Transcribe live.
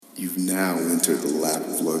You've now entered the lap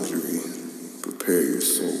of luxury. Prepare your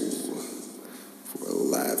soul for a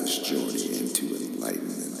lavish journey into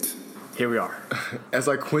enlightenment. Here we are. As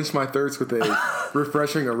I quench my thirst with a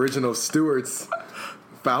refreshing original Stewart's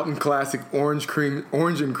Fountain Classic orange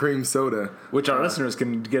and cream soda, Which our listeners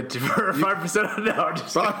can get for 5% now.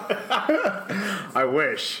 I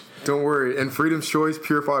wish. Don't worry. And Freedom's Choice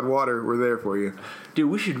purified water, we're there for you.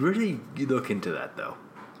 Dude, we should really look into that, though.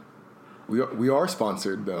 We are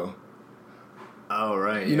sponsored, though. Oh,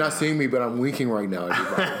 right. You're not seeing me, but I'm winking right now,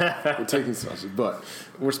 everybody. We're taking sponsors, but...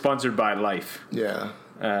 We're sponsored by Life. Yeah.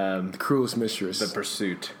 The cruelest mistress. The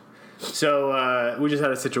Pursuit. So, we just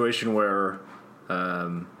had a situation where...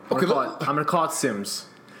 I'm going to call it Sims.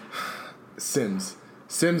 Sims,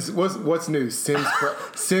 what's new?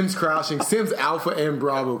 Sims crashing. Sims Alpha and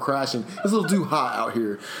Bravo crashing. It's a little too hot out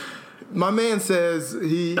here. My man says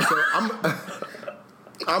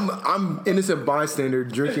I'm innocent bystander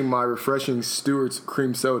drinking my refreshing Stewart's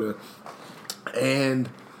cream soda, and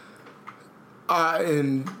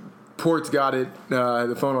Port's got it,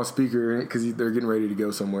 the phone on speaker because they're getting ready to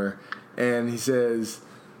go somewhere, and he says,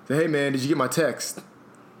 "Hey man, did you get my text?"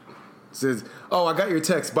 Says, "Oh, I got your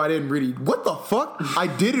text, but I didn't read it." What the fuck? I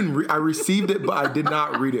didn't. I received it, but I did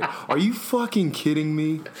not read it. Are you fucking kidding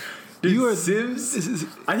me? Dude, you are Sims.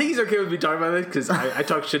 I think he's okay with me talking about this because I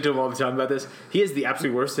talk shit to him all the time about this. He has the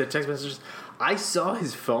absolute worst at text messages. I saw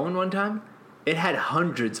his phone one time. It had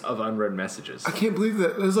hundreds of unread messages. I can't believe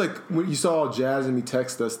that. It was like when you saw Jazz and me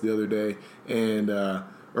text us the other day, and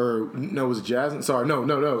was it Jazz? Sorry, no.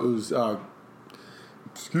 It was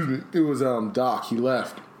excuse me. It was Doc. He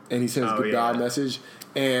left. And he sends goodbye message,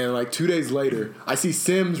 and like 2 days later, I see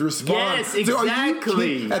Sims respond. Yes,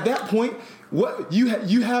 exactly. At that point, what you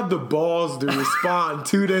have the balls to respond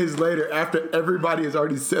 2 days later after everybody has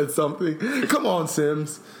already said something? Come on,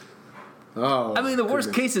 Sims. Oh, I mean, the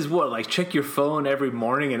worst case is what? Like, check your phone every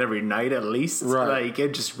morning and every night at least, right? Like,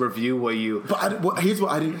 and just review what you. But here's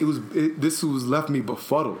what I didn't. This was left me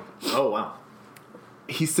befuddled. Oh wow.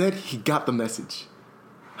 He said he got the message.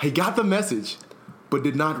 He got the message. But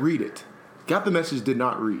did not read it. Got the message, did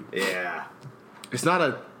not read. Yeah. It's not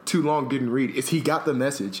a too long didn't read. It's he got the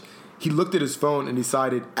message. He looked at his phone and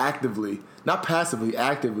decided actively, not passively,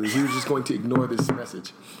 actively, he was just going to ignore this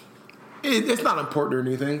message. It's not important or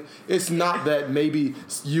anything. It's not that maybe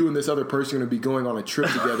you and this other person are going to be going on a trip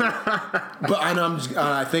together. But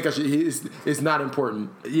I think I should. It's not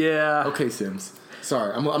important. Yeah. Okay, Sims.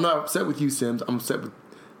 Sorry, I'm not upset with you, Sims. I'm upset with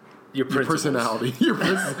your personality,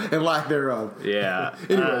 and lack thereof. Yeah.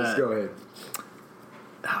 Anyways, go ahead.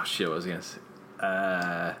 Oh shit! What was I gonna say?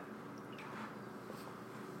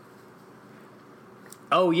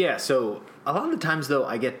 Oh yeah. So a lot of the times though,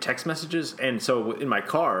 I get text messages, and so in my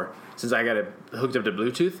car, since I got it hooked up to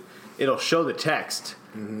Bluetooth, it'll show the text,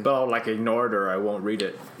 but I'll like ignore it or I won't read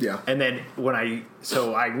it. Yeah. And then I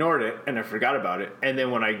ignored it and I forgot about it, and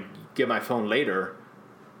then when I get my phone later,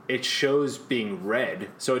 it shows being read,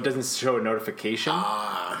 so it doesn't show a notification,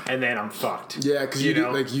 and then I'm fucked. Yeah, because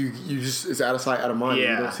you just it's out of sight, out of mind.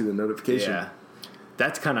 Yeah. You don't see the notification. Yeah,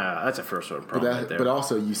 that's a first world problem right there. But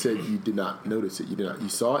also, you said you did not notice it. You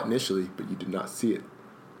saw it initially, but you did not see it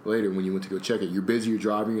later when you went to go check it. You're busy, you're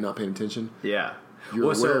driving, you're not paying attention. Yeah,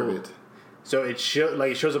 you're aware of it. So it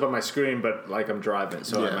shows up on my screen, but like I'm driving,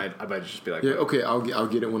 so I might just be like, yeah, okay, I'll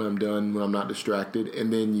get it when I'm done, when I'm not distracted,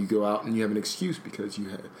 and then you go out and you have an excuse because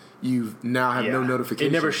you now have no notification.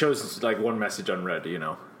 It never shows like one message unread, you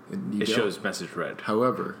know. It shows message read.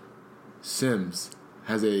 However, Sims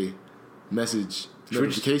has a message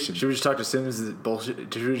notification. Should we just talk to Sims?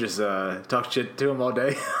 Bullshit. Should we just talk shit to him all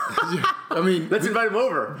day? I mean, let's invite him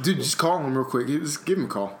over, dude. Just call him real quick. Just give him a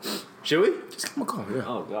call. Should we? Just give him a call. Yeah.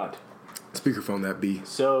 Oh God. Speakerphone that be.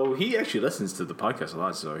 So he actually listens to the podcast a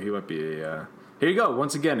lot, so he might be here you go.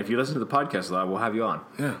 Once again, if you listen to the podcast a lot, we'll have you on.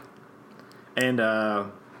 Yeah. And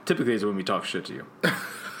typically is when we talk shit to you.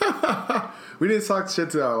 We didn't talk shit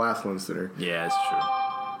to our last listener. Yeah, it's true.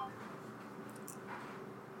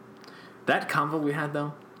 That convo we had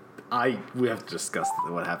though, we have to discuss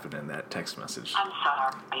what happened in that text message. I'm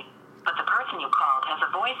sorry, but the person you called has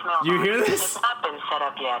a voicemail. You hear this? It's not been set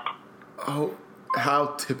up yet. Oh,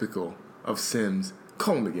 how typical of Sims.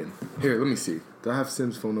 Call him again. Here, let me see. Do I have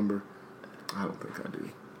Sims' phone number? I don't think I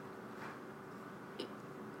do.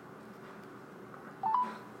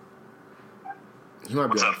 He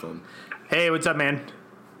might be on the phone. Hey, what's up, man?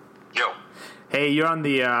 Yo. Hey, you're on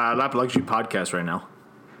the Lap Luxury podcast right now.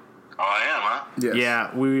 Oh, I am, huh? Yes.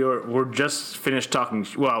 Yeah, we're just finished talking.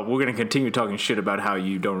 Well, we're going to continue talking shit about how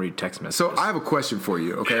you don't read text messages. So I have a question for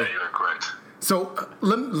you, okay? Yeah, you're correct. So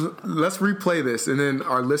let's replay this, and then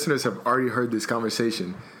our listeners have already heard this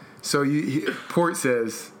conversation. So Port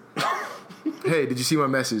says, "Hey, did you see my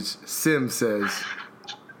message?" Sims says,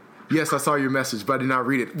 "Yes, I saw your message, but I did not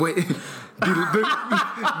read it." Wait,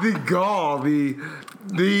 the gall, the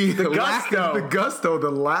gusto, the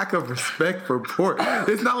lack of respect for Port.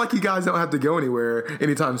 It's not like you guys don't have to go anywhere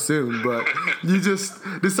anytime soon, but you just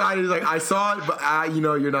decided, like, I saw it, but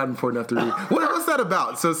you're not important enough to read. What's that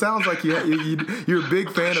about? So it sounds like you're a big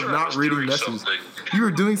fan of not reading messages. Something. You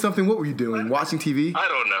were doing something. What were you doing? Watching TV? I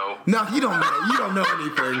don't know. No, you don't know. You don't know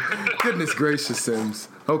anything. Goodness gracious, Sims.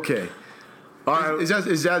 Okay. All right. Is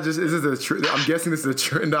this I'm guessing this is a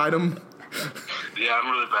trend item. Yeah, I'm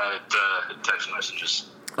really bad at text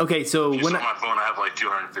messages. Okay, so When on my phone, I have like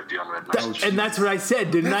 250 unread messages. and that's what I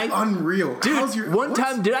said, didn't That's I? unreal. Dude, one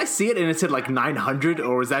time, did I see it and it said like 900,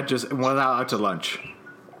 or was that just when I was out to lunch?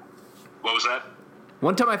 What was that?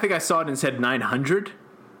 One time I think I saw it and it said 900.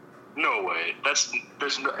 No way. It's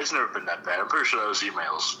never been that bad. I'm pretty sure that was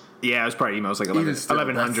emails. Yeah, it was probably emails like Even still,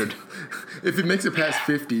 1100. If it makes it past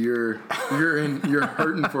 50, you're hurting you're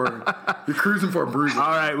cruising for a bruise.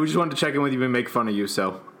 All right, we just wanted to check in with you and make fun of you,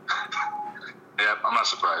 so. Yeah, I'm not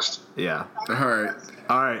surprised. Yeah. All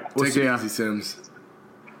right. We'll Take see it ya. easy, Sims.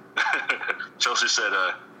 Chelsea said,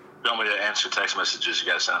 "You want me to answer text messages? You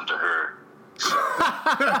gotta send them to her."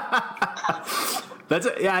 That's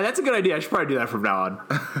a good idea. I should probably do that from now on.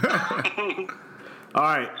 All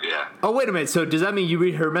right. Yeah. Oh, wait a minute. So does that mean you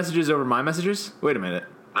read her messages over my messages? Wait a minute.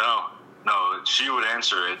 No. She would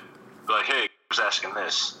answer it. Be like, "Hey, I was asking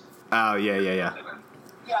this." Oh, yeah. And then,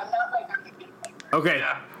 Yeah, not like Okay.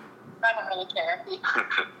 yeah. I don't really care.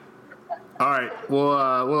 All right.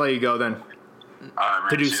 We'll let you go then. All right,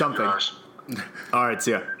 To do see you something. guys. All right.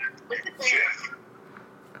 See ya.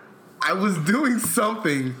 I was doing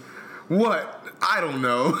something. What? I don't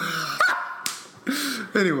know.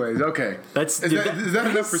 Anyways, okay. Is Is that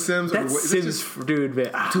enough for Sims? That's is it Sims, dude.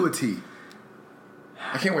 Man. to a T?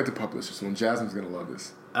 I can't wait to publish this one. Jasmine's gonna love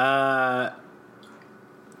this.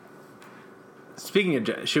 Speaking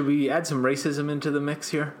of, should we add some racism into the mix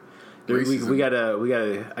here? Dude,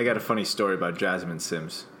 Racism? I got a funny story about Jasmine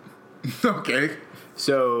Sims. Okay.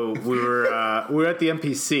 So we were at the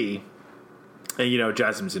MPC, and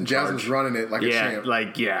Jasmine's in charge. Jasmine's running it like a champ.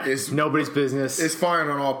 It's nobody's business. It's firing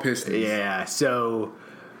on all pistons. Yeah, so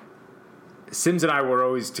Sims and I were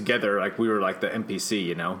always together, like we were like the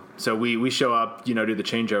NPC, So we show up, do the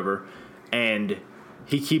changeover, and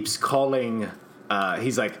he keeps calling.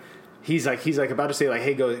 He's like about to say like,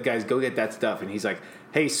 "Hey, guys, go get that stuff," and he's like,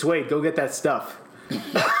 "Hey, Suede, go get that stuff."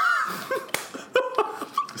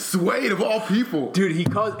 Suede of all people, Dude, he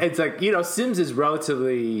calls. It's like Sims is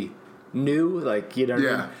relatively new, like what I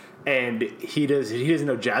mean? And he doesn't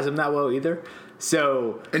know Jasmine that well either.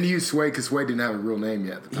 So and he used Suede because Suede didn't have a real name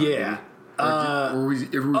yet. At the time, yeah. Did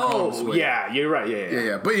he? Or we call him Suede. Yeah, you're right.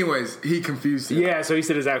 Yeah. But anyways, he confused him. Yeah, so he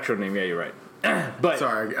said his actual name. Yeah, you're right. But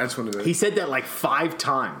Sorry, I just wanted to. he said that like 5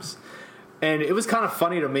 times, and it was kind of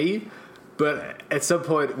funny to me. But at some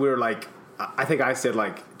point, we were like, I think I said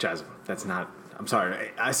like, Jasmine, that's not. I'm sorry.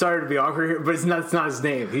 I started to be awkward here, but it's not his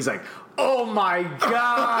name. He's like, "Oh my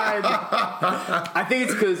god!" I think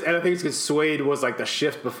it's because Suede was like the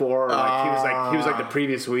shift before. Or like he was like the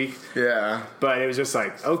previous week. Yeah. But it was just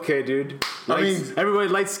like, okay, dude. mean- everybody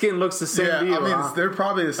light skin looks the same. Yeah, to you, I mean, huh? they're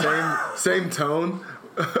probably the same tone,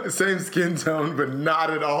 same skin tone, but not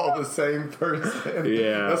at all the same person.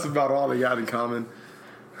 Yeah. That's about all they got in common.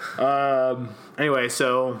 Anyway,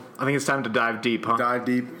 so I think it's time to dive deep, huh? Dive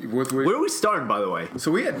deep with Where are we starting, by the way? So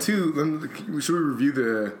we had 2. Should we review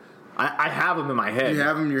the? I have them in my head. You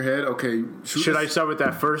have them in your head. Okay. Should I start with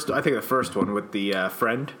that first? I think the first one with the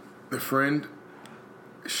friend. The friend.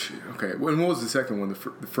 Okay. What was the second one? The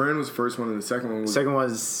friend was the first one, and the second one was. Second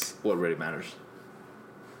was what really matters.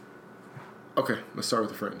 Okay, let's start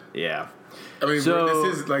with the friend. Yeah. I mean, So-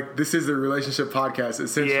 this is a relationship podcast.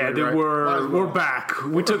 Essentially, Yeah, dude, right? Might as well. we're back.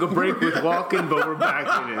 We took a break with walking, but we're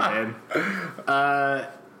back in it, man.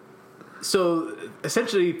 So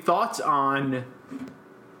essentially, thoughts on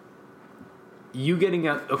you getting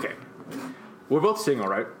out? Okay, we're both single,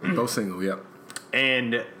 right? Both single. Yep.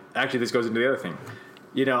 And actually, this goes into the other thing.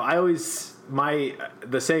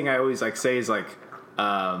 The saying I always like say is like,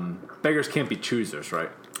 beggars can't be choosers, right?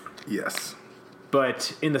 Yes.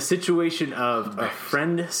 But in the situation of your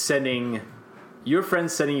friend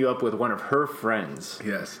setting you up with one of her friends.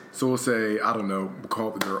 Yes. So we'll say, I don't know, we'll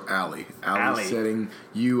call the girl Allie. Allie. Setting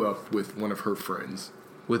you up with one of her friends.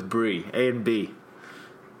 With Bree, A and B.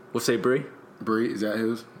 We'll say Bree. Bree, is that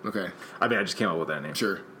his? Okay. I mean, I just came up with that name.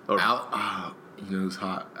 Sure. Or- You know who's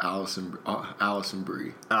hot? Allison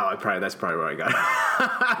Bree. Oh, that's probably where I got it.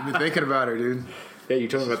 You've been thinking about her, dude. Yeah, you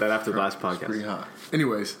told me about that after the last It's pretty podcast. hot.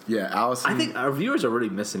 Anyways, yeah, Allison. I think our viewers are really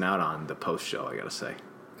missing out on the post show. I gotta say,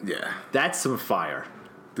 yeah. that's some fire.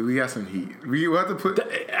 Dude, we got some heat. We have to put.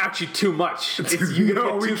 Actually, too much. You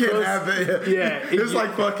No, we can't have that. Yeah, It's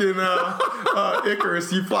like fucking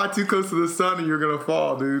Icarus. You fly too close to the sun and you're gonna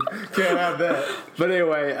fall, dude. Can't have that. But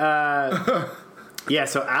anyway, yeah.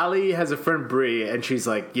 So Allie has a friend Bree, and she's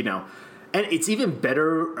like, you know, and it's even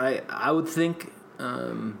better. I would think,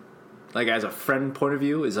 like as a friend point of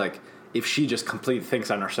view, is like if she just completely thinks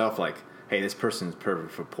on herself, like, hey, this person's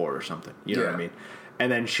perfect for poor or something. You know what I mean? And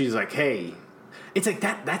then she's like, hey. It's like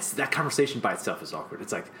that conversation by itself is awkward.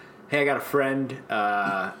 It's like, hey, I got a friend.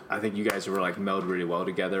 I think you guys were like meld really well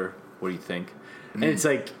together. What do you think? And it's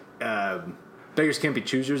like, beggars can't be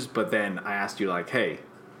choosers. But then I asked you like, hey,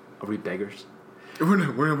 are we beggars?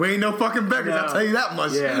 We ain't no fucking beggars. I'll tell you that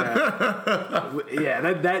much. Yeah, yeah.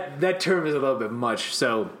 That term is a little bit much.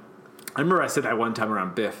 So I remember I said that one time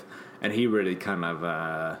around Biff, and he really kind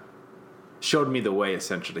of showed me the way.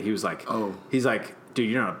 Essentially, he was like, he's like, dude,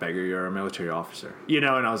 you're not a beggar, you're a military officer. You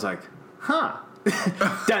know, and I was like, huh.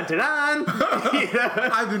 Dun dun dun.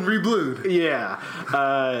 I've been reblued. Yeah.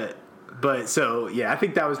 But so, yeah, I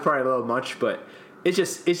think that was probably a little much, but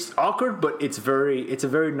it's awkward, but it's a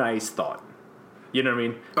very nice thought. You know what I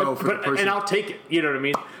mean? Oh, for the person. And I'll take it. You know what I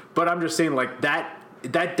mean? But I'm just saying, like, that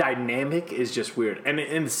dynamic is just weird.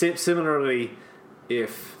 And similarly,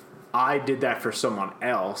 if I did that for someone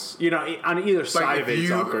else, you know, on either side of it,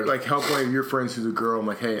 it's awkward. Like help one of your friends who's a girl. I'm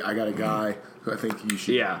like, hey, I got a guy who I think you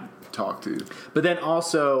should talk to. But then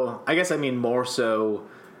also, I guess I mean more so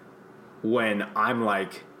when I'm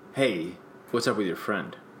like, hey, what's up with your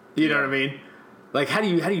friend? You know what I mean? Like, how do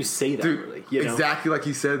you say that? Dude, really? You know? exactly like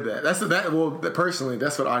you said that. Well, personally,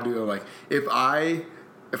 that's what I do. Like, if I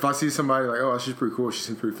see somebody like, oh, she's pretty cool, she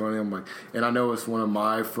seems pretty funny. I'm like, and I know it's one of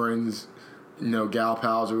my friends, you know, gal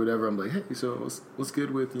pals or whatever. I'm like, hey, so what's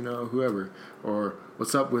good with, you know, whoever, or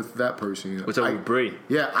what's up with that person? You know, What's up with Bree?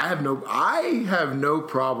 Yeah, I have no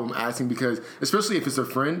problem asking, because especially if it's a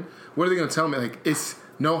friend, what are they gonna tell me? Like, it's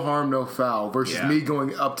no harm, no foul versus me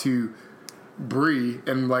going up to Bree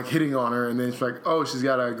and like hitting on her, and then it's like, oh, she's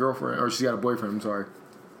got a girlfriend or she's got a boyfriend. I'm sorry.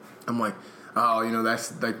 I'm like, oh, you know,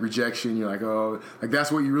 that's like rejection. You're like, oh, like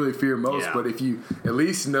that's what you really fear most. Yeah. But if you at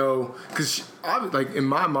least know, because like in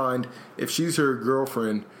my mind, if she's her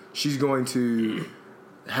girlfriend, she's going to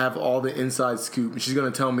have all the inside scoop, and she's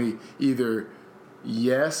going to tell me either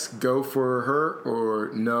yes, go for her,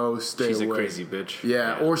 or no, stay away. She's a crazy bitch.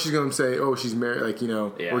 Yeah, or she's going to say, oh, she's married, like, you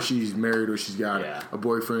know, or she's married, or she's got a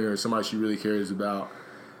boyfriend, or somebody she really cares about.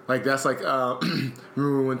 Like, that's like,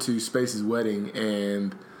 remember we went to Space's wedding,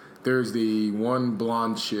 and there's the one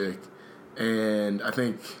blonde chick, and I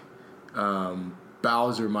think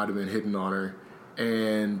Bowser might have been hitting on her,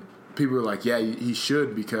 and people were like, yeah, he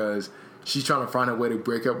should, because she's trying to find a way to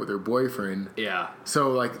break up with her boyfriend. Yeah.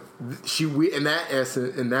 So like in that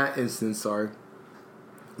instance,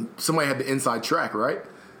 somebody had the inside track, right?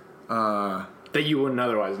 That you wouldn't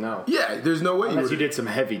otherwise know. Yeah, there's no way. Unless you did some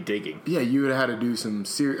heavy digging. Yeah, you would have had to do some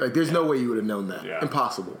serious. Like, there's no way you would have known that. Yeah.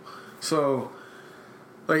 Impossible. So,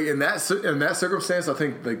 like in that circumstance, I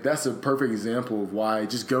think like that's a perfect example of why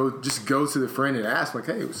just go to the friend and ask, like,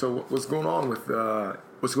 hey, so what's going on with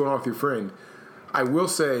your friend? I will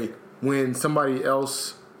say, when somebody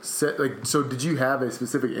else said, like, so did you have a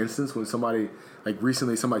specific instance when somebody, like,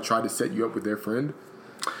 recently somebody tried to set you up with their friend?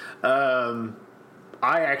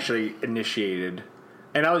 I actually initiated,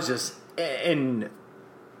 and I was just, and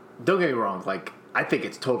don't get me wrong, like, I think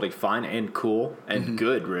it's totally fine and cool and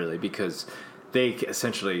good, really, because they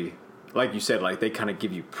essentially, like you said, like, they kind of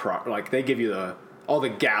give you they give you all the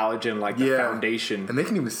gouge and like the foundation, and they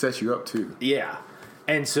can even set you up too. Yeah,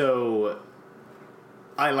 and so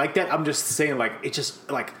I like that. I'm just saying, like, it just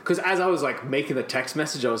like, because as I was like making the text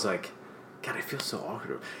message, I was like, God, I feel so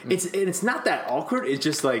awkward. It's not that awkward. It's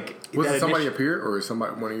just like, was it somebody up here or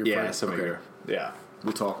somebody one of your friends? Yeah, somebody here. Yeah,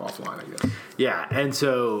 we'll talk offline, I guess. Yeah, and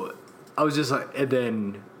so I was just like, and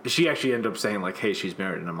then she actually ended up saying like, hey, she's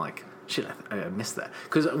married, and I'm like, shit, I missed that,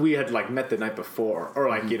 because we had like met the night before, or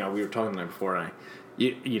like, you know, we were talking the night before, and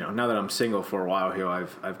you know, now that I'm single for a while here,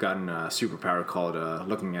 I've gotten a superpower called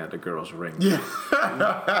looking at a girl's ring.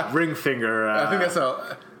 Yeah, ring finger. I think that's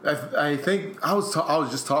how. I think I was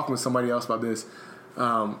just talking with somebody else about this.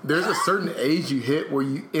 There's a certain age you hit where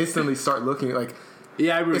you instantly start looking at, like.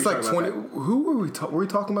 Yeah, I really. It's like 20. Who were we? Were we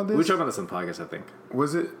talking about this? We were talking about this on the podcast, I think.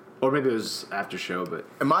 Was it? Or maybe it was after show, but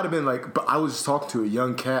it might have been like. But I was just talking to a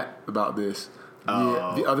young cat about this.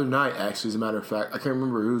 The other night, actually, as a matter of fact, I can't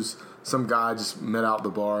remember. It was some guy just met out at the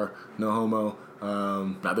bar, no homo,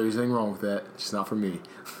 Not there's anything wrong with that. Just not for me.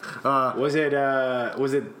 Was it at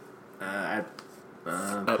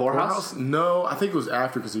Poorhouse? No, I think it was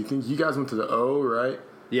after because you guys went to the O, right?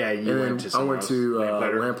 Yeah, you And went then to I went to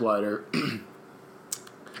Lamplighter.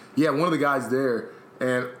 Yeah, one of the guys there,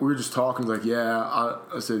 and we were just talking. Like, I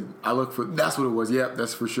said, I look for. That's what it was. Yep,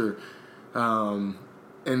 that's for sure.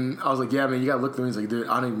 And I was like, yeah, man, you gotta look through. He's like, dude,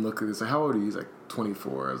 I don't even look at this. Like, how old are you? He's like,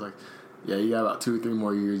 24. I was like, yeah, you got about 2 or 3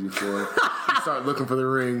 more years before you start looking for the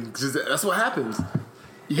ring. Just, that's what happens.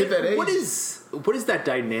 You hit that age. What is that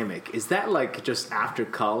dynamic? Is that like just after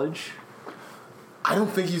college? I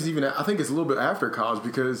don't think he's even. I think it's a little bit after college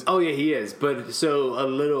because. Oh yeah, he is. But so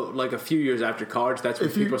a few years after college, that's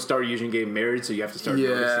when people start usually getting married. So you have to start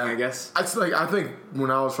noticing, I guess. It's like I think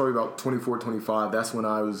when I was probably about 24, 25, that's when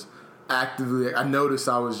I was actively. I noticed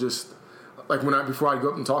I was just like before I'd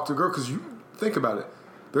go up and talk to a girl because you think about it.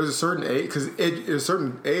 There's a certain age because at a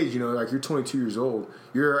certain age, like you're 22 years old,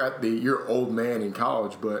 you're old man in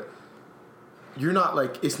college, but. You're not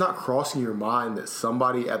like it's not crossing your mind that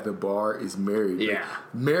somebody at the bar is married. Yeah,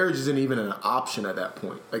 like, marriage isn't even an option at that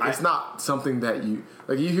point. Like it's not something that you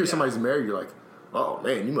like. You hear somebody's married, you're like, oh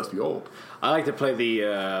man, you must be old. I like to play the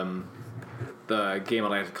game I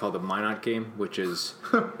like to call the Minot game, which is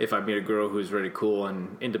if I meet a girl who's really cool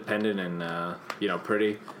and independent and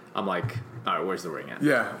pretty, I'm like, all right, where's the ring at?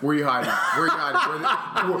 Yeah, where you hiding? Where you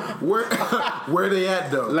hiding? Where they at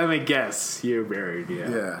though? Let me guess, you're married.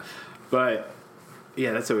 Yeah, but.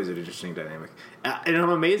 Yeah, that's always an interesting dynamic. And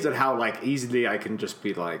I'm amazed at how, easily I can just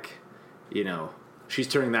be like, she's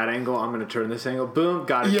turning that angle, I'm going to turn this angle. Boom,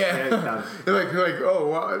 got it. Yeah. You're like, oh,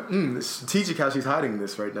 wow, it's strategic how she's hiding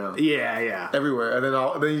this right now. Yeah. Everywhere. And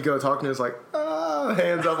then you go talking to her, it's like,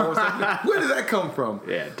 hands up. All where did that come from?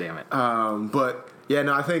 Yeah, damn it. But, yeah,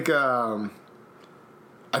 no,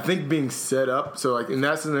 I think being set up, so in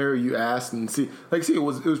that scenario you asked and see it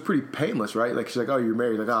was pretty painless, right? Like she's like, oh, you're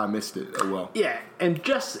married, like, oh, I missed it. Oh well. Yeah, and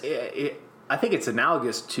just I think it's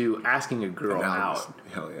analogous to asking a girl out.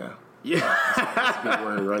 Hell yeah. Yeah, that's a good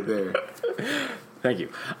word right there. Thank you.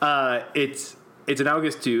 It's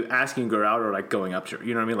analogous to asking a girl out or going up to her.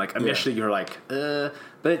 You know what I mean? Like initially you're like, but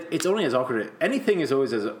it's only as awkward. Anything is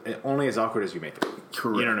always only as awkward as you make it.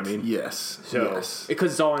 Correct. You know what I mean? Yes. So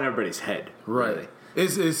because it's all in everybody's head, right? Really.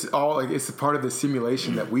 It's all it's a part of the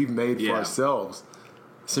simulation that we've made for ourselves.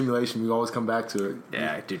 Simulation, we always come back to it.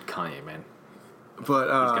 Yeah, dude, Kanye, man. But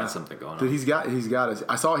he's got something going on. Dude, he's got it.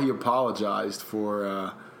 I saw he apologized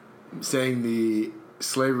for saying the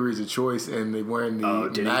slavery is a choice and they wearing the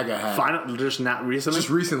MAGA hat. Just not recently. Just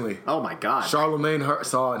recently. Oh my God. Charlemagne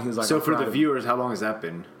saw it and he was like. So for the viewers, how long has that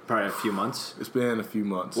been? Probably a few months. It's been a few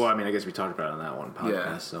months. Well, I mean, I guess we talked about it on that one podcast.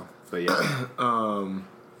 Yeah. So, but yeah.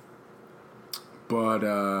 But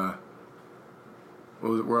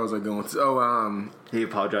where was I going? He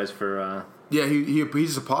apologized for. Yeah, he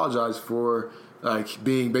just apologized for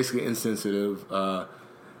being basically insensitive,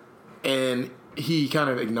 and he kind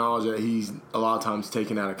of acknowledged that he's a lot of times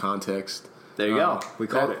taken out of context. There you go. We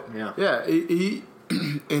called it. Yeah. Yeah. He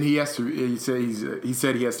and he has to. He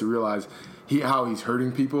said he has to realize how he's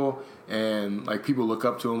hurting people, and people look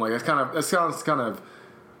up to him. That's kind of.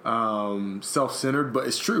 Self-centered, but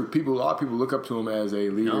it's true. A lot of people look up to him as a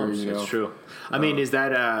leader. No, it's true. I mean, is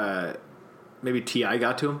that maybe T.I.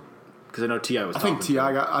 got to him? Because I know T.I. was. I think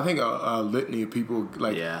T.I. got. I think a litany of people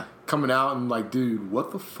coming out and dude,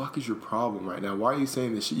 what the fuck is your problem right now? Why are you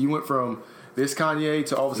saying this shit? You went from this Kanye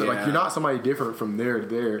to all of a sudden you're not somebody different from there to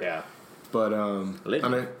there. Yeah. But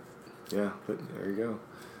litany. But there you go.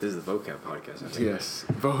 This is the vocab podcast, I think. Yes.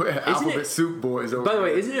 Alphabet Soup Boys over By the way,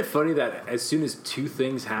 here. isn't it funny that as soon as 2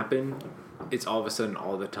 things happen, it's all of a sudden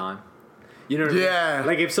all the time? You know what I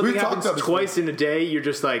mean? If something happens twice in a day, you're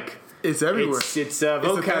just like... It's everywhere. It's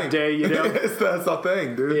vocab day, you know? That's a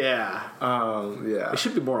thing, dude. Yeah. Yeah. It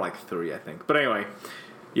should be more like 3, I think. But anyway,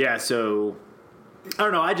 yeah, so... I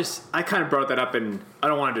don't know, I kind of brought that up, and I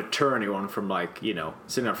don't want to deter anyone from,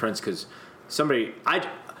 sitting up friends, because somebody...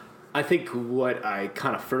 I think what I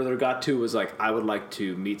kind of further got to was I would like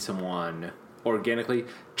to meet someone organically,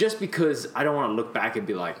 just because I don't want to look back and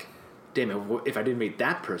be like, damn it, if I didn't meet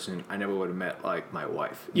that person, I never would have met my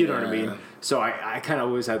wife. You know what I mean? So I kind of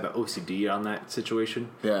always had the OCD on that situation.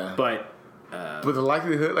 Yeah. But the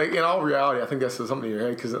likelihood, in all reality, I think that's something in your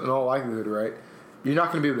head, because in all likelihood, right, you're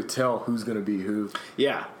not going to be able to tell who's going to be who.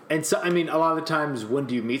 Yeah. And so, I mean, a lot of the times, when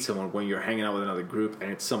do you meet someone? When you're hanging out with another group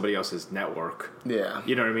and it's somebody else's network. Yeah.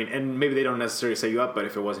 You know what I mean? And maybe they don't necessarily set you up, but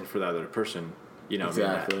if it wasn't for the other person,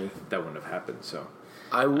 exactly. I mean, that wouldn't have happened. So,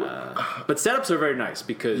 but setups are very nice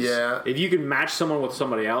because if you can match someone with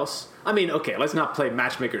somebody else, I mean, okay, let's not play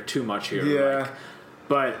matchmaker too much here. Yeah.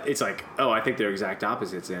 But it's like, oh, I think they're exact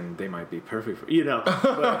opposites, and they might be perfect for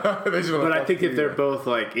But I think if they're both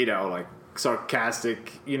like, like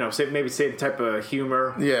sarcastic, maybe same type of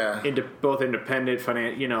humor, both independent,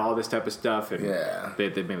 all this type of stuff, and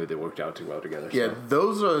maybe they worked out too well together. Yeah, so.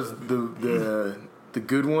 Those are the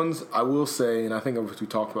good ones. I will say, and I think we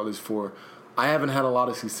talked about this before. I haven't had a lot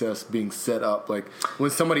of success being set up. Like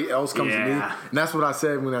when somebody else comes to me, and that's what I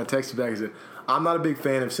said when I texted you back. I said, I'm not a big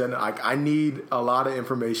fan of setting. I need a lot of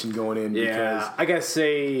information going in. Because I gotta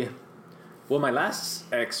say, well, my last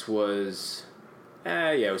ex was,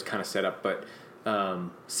 it was kind of set up, but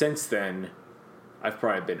since then, I've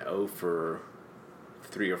probably been 0 for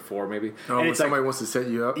 3 or 4 maybe. Oh, and when somebody wants to set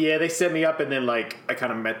you up? Yeah, they set me up, and then like I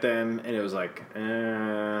kind of met them, and it was like,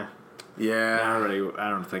 I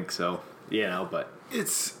don't think so. But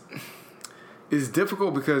it's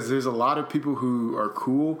difficult because there's a lot of people who are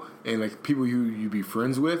cool and like people who you be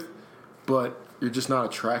friends with, but you're just not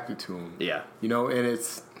attracted to them. Yeah, and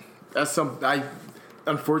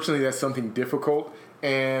unfortunately that's something difficult,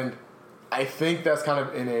 and I think that's kind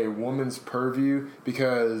of in a woman's purview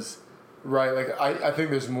because, right? Like I think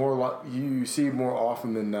there's more you see more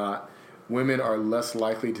often than not. Women are less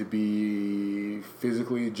likely to be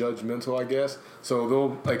physically judgmental, I guess.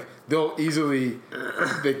 So they'll easily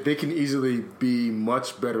they can easily be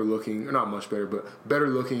much better looking, or not much better, but better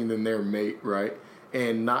looking than their mate, right?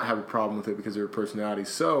 And not have a problem with it because of their personality.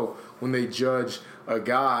 So when they judge a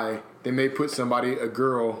guy, they may put a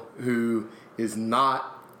girl who is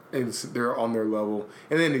not, and they're on their level.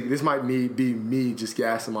 And then this might be me just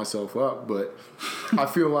gassing myself up, but I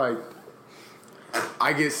feel like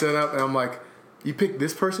I get set up and I'm like, you picked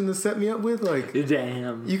this person to set me up with? Like,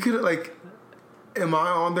 damn. You could like, am I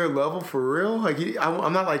on their level for real? Like,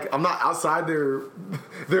 I'm not outside their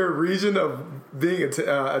region of being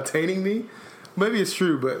attaining me. Maybe it's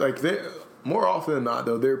true, but like more often than not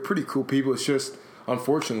though, they're pretty cool people. It's just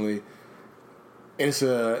unfortunately, and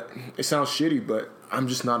it sounds shitty, but I'm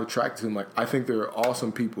just not attracted to them. Like, I think they're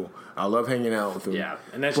awesome people. I love hanging out with them. Yeah,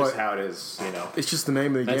 and that's just how it is, It's just the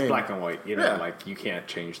name of the game. That's black and white, like, you can't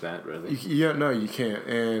change that, really. No, you can't.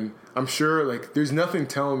 And I'm sure, like, there's nothing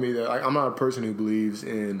telling me that, like, I'm not a person who believes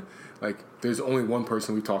in, like, there's only one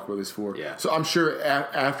person we talked about this for. Yeah. So I'm sure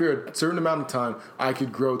after a certain amount of time, I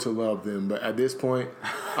could grow to love them. But at this point,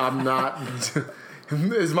 I'm not,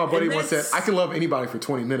 as my buddy once said, I can love anybody for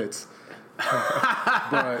 20 minutes.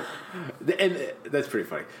 And that's pretty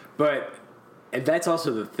funny, and that's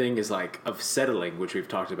also the thing is like of settling, which we've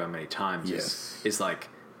talked about many times. Yes, is like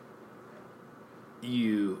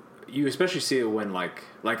you especially see it when like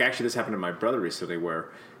actually this happened to my brother recently where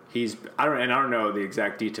I don't know the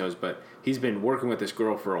exact details, but he's been working with this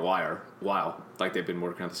girl for a while. Like they've been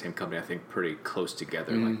working at the same company, I think pretty close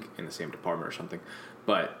together, like in the same department or something.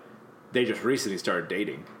 But they just recently started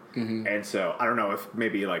dating. Mm-hmm. And so I don't know if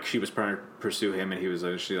maybe like she was trying to pursue him and he was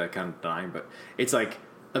actually like kind of dying, but it's like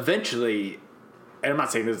eventually, and I'm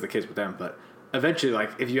not saying this is the case with them, but eventually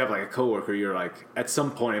like if you have like a coworker, you're like at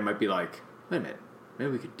some point it might be like, wait a minute,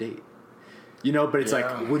 maybe we could date, but it's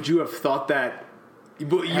like, would you have thought that? You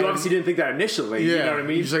obviously didn't think that initially. Yeah. You know what I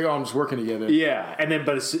mean? You're just like, oh, I'm just working together. Yeah, and then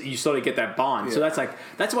but you slowly get that bond. Yeah. So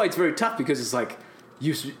that's why it's very tough because it's like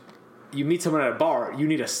you meet someone at a bar, you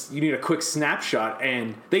need a quick snapshot,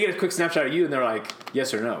 and they get a quick snapshot of you, and they're like,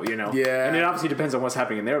 yes or no, Yeah. And it obviously depends on what's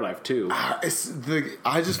happening in their life too. I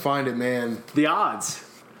just find it, man. The odds.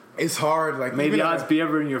 It's hard. Like may the odds be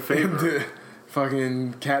ever in your favor.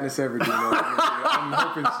 Fucking Katniss Everdeen. I'm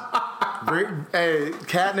hoping. Hey,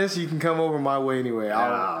 Katniss, you can come over my way anyway.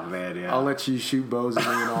 I'll let you shoot bows at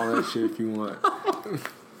me and all that shit if you want. God,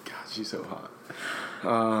 she's so hot.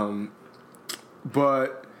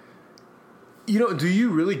 But. Do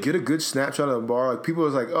you really get a good snapshot of a bar? Like people are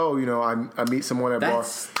like, oh, I meet someone at a bar.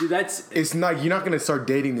 It's not. You're not going to start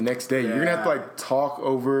dating the next day. Yeah. You're going to have to like talk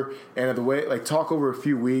over talk over a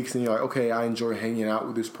few weeks, and you're like, okay, I enjoy hanging out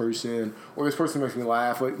with this person, or this person makes me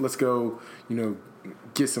laugh. Like, let's go,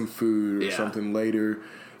 get some food or something later.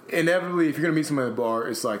 Inevitably, if you're going to meet someone at a bar,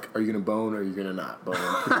 it's like, are you going to bone or are you going to not bone?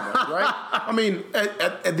 Pretty much, right? I mean,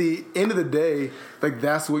 at the end of the day, like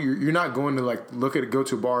that's what you're not going to like go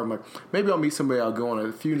to a bar and like, maybe I'll meet somebody, I'll go on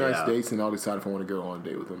a few nice dates and I'll decide if I want to go on a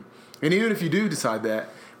date with them. And even if you do decide that,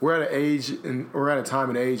 we're at an age and we're at a time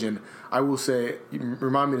and age, and I will say,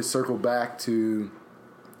 remind me to circle back to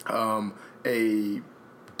a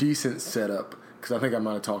decent setup, because I think I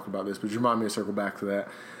might have talked about this, but remind me to circle back to that.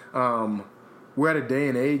 We're at a day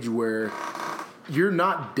and age where you're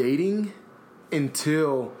not dating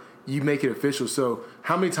until you make it official. So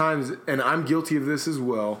how many times, and I'm guilty of this as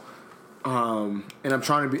well, and I'm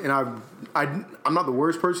trying to be, and I'm not the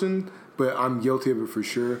worst person, but I'm guilty of it for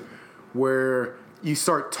sure. Where you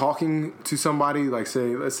start talking to somebody, let's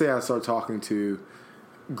say I start talking to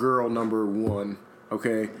girl number 1,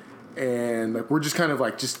 okay, and like we're just kind of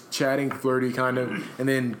like just chatting, flirty kind of, and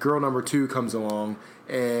then girl number 2 comes along,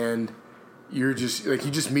 and you're just like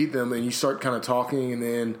you just meet them and you start kind of talking, and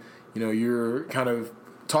then you're kind of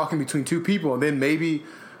talking between 2 people, and then maybe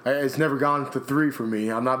it's never gone to 3 for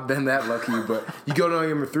me. I'm not been that lucky, but you go to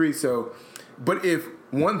number 3. So, but if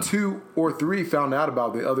 1, 2, or 3 found out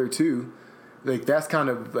about the other 2. Like that's kind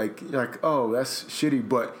of like oh, that's shitty,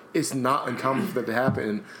 but it's not uncommon for that to happen.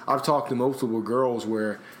 And I've talked to multiple girls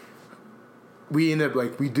where we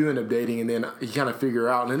do end up dating, and then you kind of figure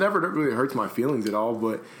out, and it never really hurts my feelings at all.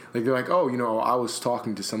 But like they're like, oh, I was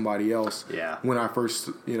talking to somebody else when I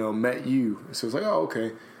first met you. So it's like, oh,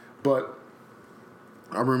 okay. But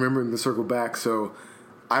I'm remembering the circle back. So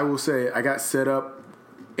I will say I got set up.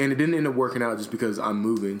 And it didn't end up working out just because I'm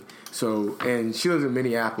moving. So, and she lives in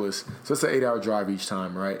Minneapolis, so it's an 8-hour drive each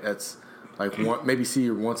time, right? That's like maybe see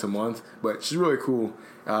her once a month, but she's really cool.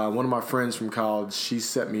 One of my friends from college, she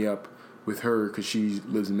set me up with her because she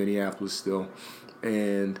lives in Minneapolis still.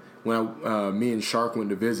 And when me and Shark went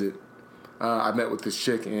to visit, I met with this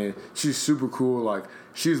chick, and she's super cool. Like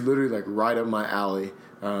she's literally like right up my alley.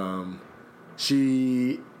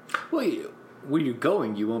 Wait, where you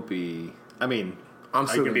going? You won't be. I mean. I'm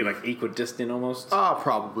still going to be like equidistant almost?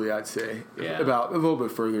 Probably, I'd say. Yeah. About a little bit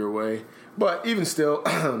further away. But even still.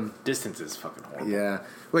 Distance is fucking horrible. Yeah.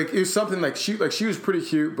 Like, it was something like she was pretty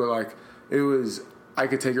cute, but like, it was, I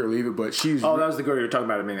could take her or leave it, but she's. Oh, that was the girl you were talking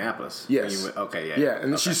about in Minneapolis? Yes. Okay, yeah. Yeah,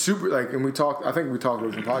 and she's super, like, and I think we talked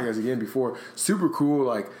about the podcast again before, super cool,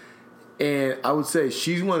 like, and I would say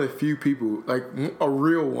she's one of the few people, like, a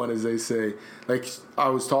real one, as they say. Like, I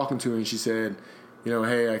was talking to her, and she said,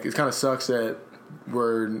 hey, like, it kind of sucks that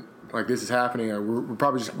where like this is happening, or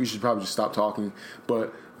we should probably just stop talking.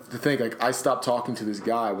 But to think like I stopped talking to this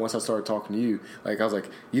guy once I started talking to you. Like I was like,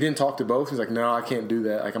 you didn't talk to both? He's like, no, I can't do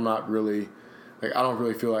that. Like I'm not really, like I don't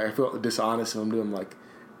really feel like I feel dishonest if I'm doing like,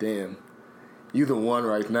 damn, you the one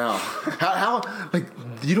right now. how like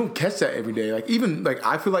you don't catch that every day. Like even like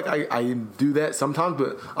I feel like I do that sometimes,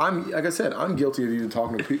 but I'm like I said, I'm guilty of even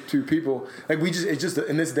talking to people. Like it's just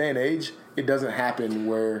in this day and age, it doesn't happen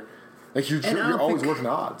where. Like, you're always working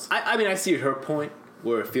odds. I mean, I see her point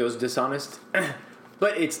where it feels dishonest,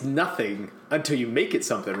 but it's nothing until you make it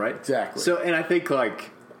something, right? Exactly. So, and I think,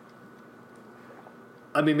 like,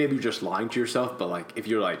 I mean, maybe you're just lying to yourself, but, like, if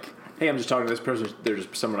you're like, hey, I'm just talking to this person, they're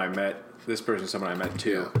just someone I met, this person someone I met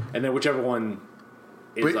too, and then whichever one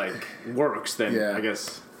is, works, then I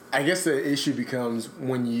guess... I guess the issue becomes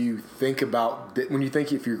when you think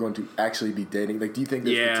if you're going to actually be dating. Like, do you think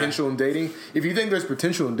there's potential in dating? If you think there's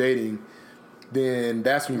potential in dating, then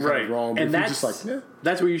that's when you're kind of wrong. But and if you're just like,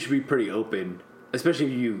 that's where you should be pretty open, especially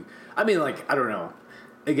if you. I mean, like, I don't know.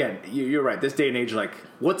 Again, you're right. This day and age, like,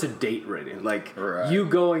 what's a date really? Like, you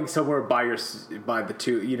going somewhere by the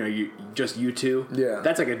two, you two. Yeah,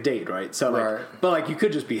 that's like a date, right? So, like, but like, you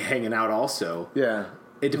could just be hanging out also. Yeah.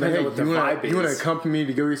 It depends on what the vibe is. You want to accompany me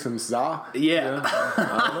to go get some za? Yeah.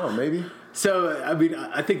 I don't know, maybe. So, I mean,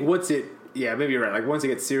 I think maybe you're right. Like, once it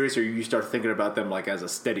gets serious or you start thinking about them, like, as a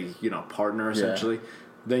steady, partner, essentially,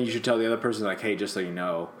 then you should tell the other person, like, hey, just so you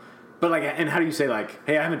know. But, like, and how do you say, like,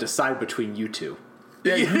 hey, I haven't decided between you two?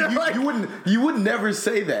 Yeah, you would never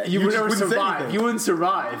say that. You would never survive. You wouldn't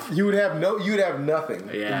survive. You'd have nothing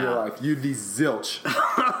in your life. You'd be zilch.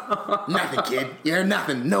 Nothing, kid. You're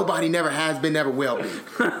nothing. Nobody never has been, never will be.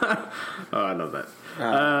 Oh, I love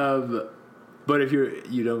that. But if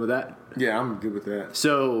you done with that? Yeah, I'm good with that.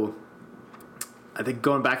 So, I think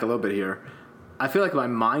going back a little bit here, I feel like my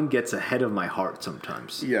mind gets ahead of my heart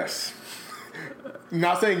sometimes. Yes.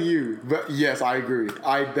 Not saying you, but yes, I agree.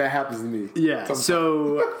 That happens to me. Yeah. Sometimes.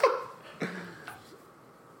 So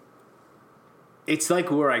it's like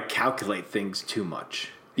where I calculate things too much,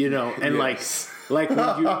 and yes. like when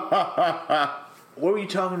you. What were you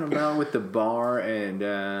talking about with the bar and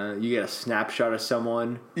you get a snapshot of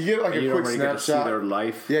someone? You get like a quick snapshot. Get to see their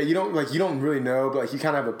life. Yeah, you don't really know, but like you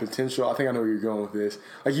kind of have a potential. I think I know where you're going with this.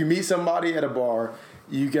 Like you meet somebody at a bar.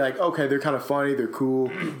 You get like, okay, they're kind of funny, they're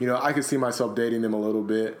cool. I could see myself dating them a little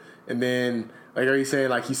bit. And then, like, are you saying,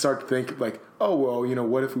 like, you start to think, like, oh, well,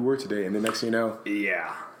 what if we were today? And the next thing you know.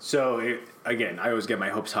 Yeah. So, again, I always get my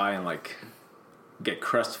hopes high and, like, get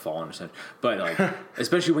crestfallen or something. But, like,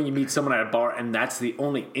 especially when you meet someone at a bar and that's the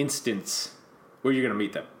only instance where you're going to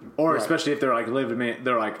meet them. Or especially if they're, like,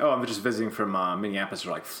 they're like, oh, I'm just visiting from Minneapolis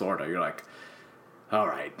or, like, Florida. You're like, all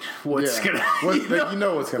right, what's Yeah. gonna You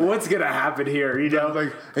know what's gonna happen here? You know,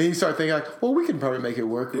 like, and you start thinking like, well, we can probably make it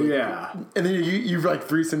work. Yeah. And then you're like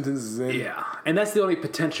 3 sentences in. yeah, and that's the only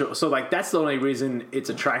potential. So like that's the only reason it's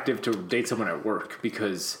attractive to date someone at work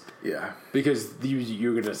because you're gonna be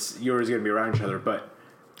around each other, but.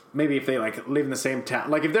 Maybe if they like live in the same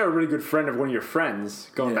town, like if they're a really good friend of one of your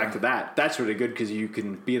friends, going back to that, that's really good because you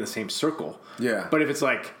can be in the same circle. Yeah. But if it's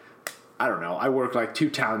like, I don't know, I work like 2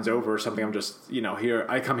 towns over or something, I'm just, here,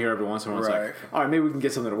 I come here every once in a while. It's like, all right, maybe we can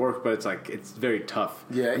get something to work, but it's like, it's very tough.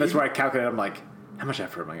 Yeah. And that's where I calculate, I'm like, how much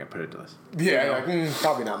effort am I going to put into this? Yeah, like,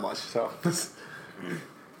 probably not much. So.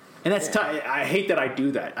 And that's tough. I hate that I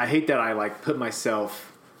do that. I hate that I like put myself.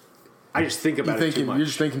 I just think about it too much. You're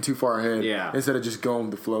just thinking too far ahead. Yeah. Instead of just going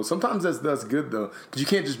with the flow. Sometimes that's good though, because you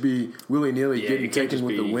can't just be willy nilly getting taken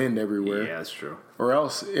with the wind everywhere. Yeah, that's true. Or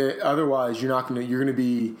else, otherwise, you're gonna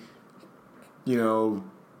be,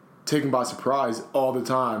 taken by surprise all the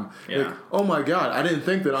time. Yeah. Like, oh my god, I didn't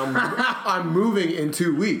think that I'm moving in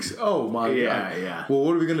 2 weeks. Oh my god. Yeah. Well,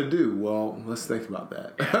 what are we gonna do? Well, let's think about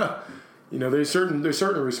that. There's certain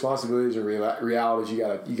responsibilities and realities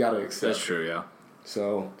you gotta accept. That's true. Yeah.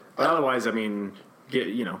 So. But otherwise, I mean,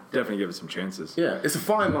 definitely give it some chances. Yeah, it's a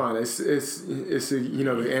fine line. It's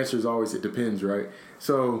the answer is always it depends, right?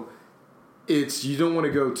 So you don't want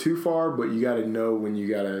to go too far, but you got to know when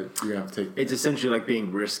you're gonna have to take. It's essentially like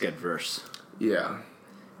being risk adverse. Yeah,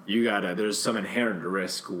 there's some inherent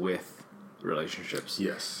risk with relationships.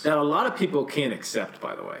 Yes, that a lot of people can't accept.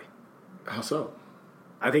 By the way, how so?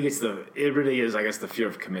 I think it really is, I guess, the fear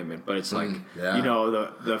of commitment, but it's like, yeah.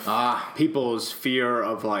 people's fear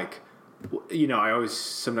of like,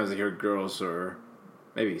 sometimes I hear girls or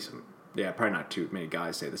maybe probably not too many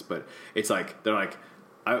guys say this, but it's like, they're like,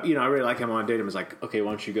 I really like him, I want to date him. It's like, okay,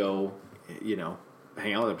 why don't you go,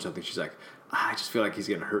 hang out with him or something? She's like, I just feel like he's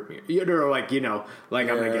going to hurt me. Or like, I'm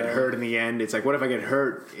going to get hurt in the end. It's like, what if I get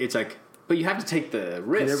hurt? It's like, but you have to take the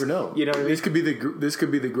risk. You never know. You know what I mean? This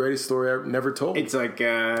could be the greatest story ever never told. It's like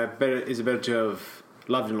is it better to have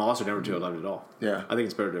loved and lost or never to have loved at all? Yeah, I think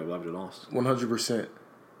it's better to have loved and lost. 100%.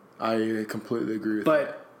 I completely agree with that.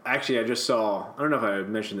 But actually, I just saw. I don't know if I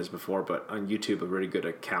mentioned this before, but on YouTube, a really good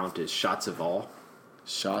account is Shots of All.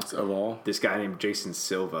 Shots of All. This guy named Jason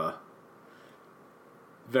Silva.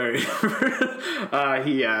 Very.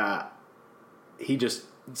 He just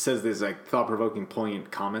says these like thought-provoking, poignant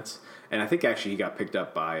comments. And I think actually he got picked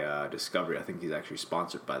up by Discovery. I think he's actually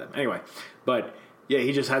sponsored by them. Anyway, but yeah,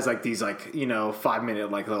 he just has like these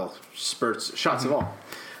 5-minute like little spurts, shots of all.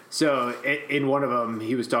 So in one of them,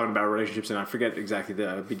 he was talking about relationships, and I forget exactly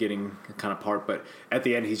the beginning kind of part, but at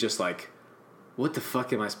the end, he's just like, "What the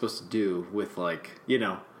fuck am I supposed to do with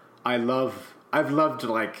I've loved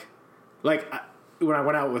like when I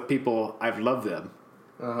went out with people, I've loved them,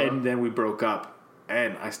 and then we broke up,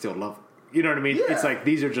 and I still love them." You know what I mean? Yeah. It's like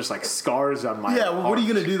these are just like scars on my. Yeah. Well, what are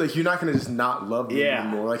you heart. gonna do? Like, you're not gonna just not love them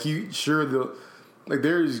anymore. Like, I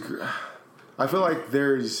feel like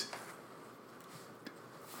there's.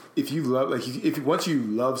 If you love, once you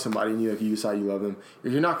love somebody and you decide you love them,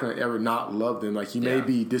 you're not gonna ever not love them. Like, you may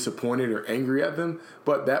be disappointed or angry at them,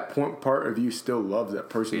 but that part of you still loves that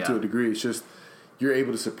person to a degree. It's just you're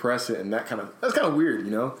able to suppress it, and that's kind of weird,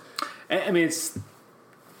 I mean, it's.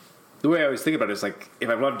 The way I always think about it is like, if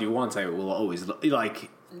I've loved you once, I will always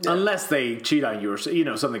unless they cheat on you or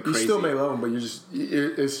something crazy. You still may love them, but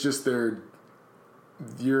it's just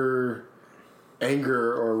your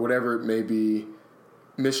anger or whatever it may be,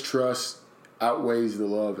 mistrust outweighs the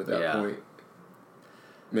love at that point.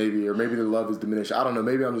 Maybe, or maybe the love is diminished. I don't know.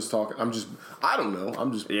 Maybe I'm just talking. I don't know.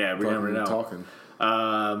 I'm just we never know. Talking.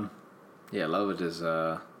 Love it is.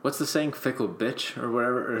 What's the saying? Fickle bitch or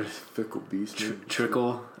whatever. Or fickle beast.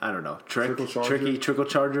 Trickle. I don't know. Trickle charger? Tricky. Trickle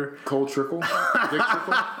charger. Cold trickle. Dick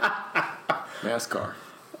trickle. NASCAR.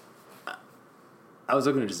 I was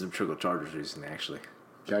looking into some trickle chargers recently, actually.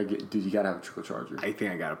 You gotta have a trickle charger. I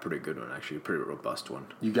think I got a pretty good one, actually, a pretty robust one.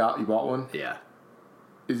 You bought one? Yeah.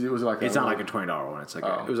 Was it like? It's not like a $20 one. It's like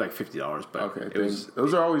it was like $50, but okay.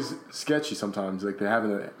 Those are always sketchy sometimes. Like, they're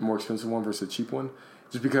having a more expensive one versus a cheap one,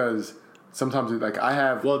 just because sometimes I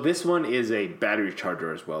have. Well, this one is a battery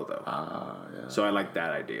charger as well, though. Yeah. So I like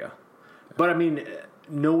that idea, but I mean,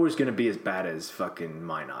 nowhere's gonna be as bad as fucking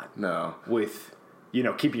Minot. No. With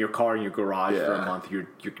keeping your car in your garage for a month, your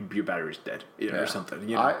battery's dead or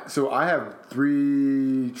something. I have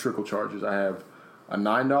 3 trickle chargers. I have a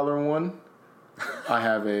 $9 one. I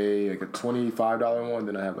have a $25 one.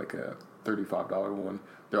 Then I have like a $35 one.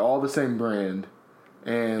 They're all the same brand.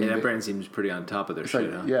 And that brand seems pretty on top of their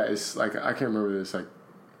shit, huh? Yeah, it's like, I can't remember this, like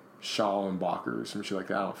Schallenbacher or some shit like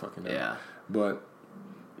that. I don't fucking know. Yeah. But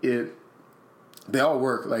they all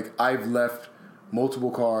work. Like, I've left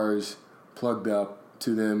multiple cars plugged up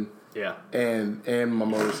to them. Yeah. And my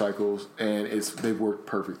motorcycles, and they've worked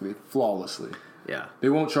perfectly, flawlessly. Yeah. They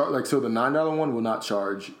won't charge, like, so the $9 one will not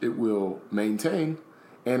charge. It will maintain.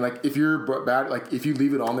 And, like, if if you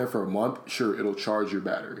leave it on there for a month, sure, it'll charge your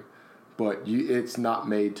battery. But it's not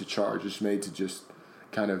made to charge. It's made to just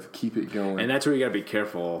kind of keep it going. And that's where you got to be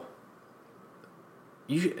careful.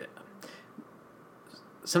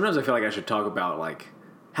 Sometimes I feel like I should talk about, like,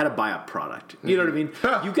 how to buy a product. You know what I mean?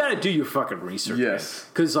 You got to do your fucking research. Yes.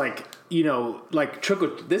 Because, like, like,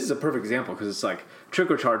 this is a perfect example because it's like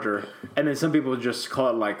trickle charger, and then some people just call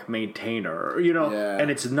it, like, maintainer,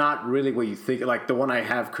 and it's not really what you think. Like, the one I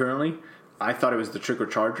have currently, I thought it was the trickle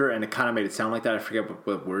charger, and it kind of made it sound like that. I forget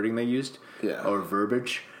what wording they used or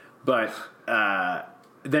verbiage. But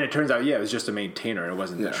then it turns out, it was just a maintainer. It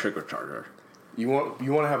wasn't the trickle charger. You want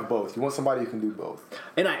to have both. You want somebody who can do both.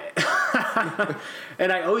 And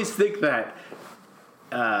I always think that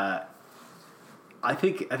I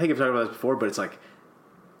think I've talked about this before, but it's like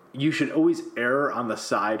you should always err on the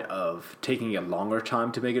side of taking a longer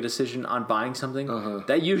time to make a decision on buying something.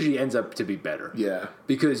 That usually ends up to be better. Yeah.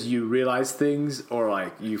 Because you realize things, or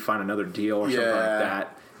like you find another deal or something like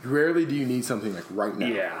that. Rarely do you need something like right now.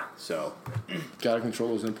 Yeah. So gotta control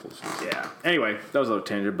those impulses. Yeah. Anyway, that was a little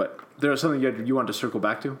tangent, but there was something you wanted to circle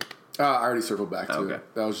back to? I already circled back to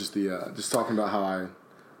it. That was just just talking about how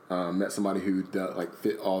I met somebody who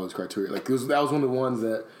fit all those criteria. Like that was one of the ones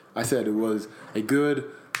that I said it was a good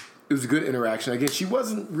interaction. Again, she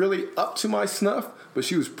wasn't really up to my snuff, but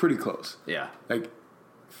she was pretty close. Yeah. Like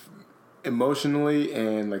emotionally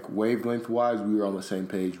and like wavelength wise, we were on the same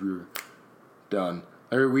page. We were done.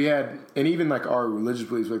 We had, and even like our religious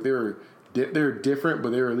beliefs, like they were different, but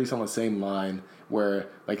they were at least on the same line. Where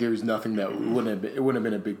like there was nothing that wouldn't have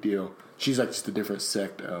been a big deal. She's like just a different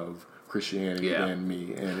sect of Christianity than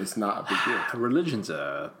me, and it's not a big deal. Religion's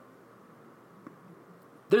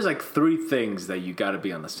there's like 3 things that you got to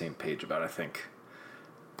be on the same page about, I think,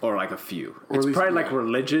 or like a few. It's probably like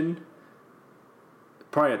religion,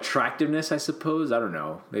 probably attractiveness, I suppose. I don't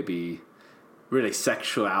know, maybe really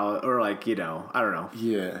sexuality, or like I don't know.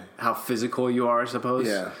 Yeah. How physical you are, I suppose.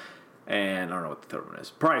 Yeah. And I don't know what the third one is.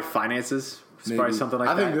 Probably finances. It's probably something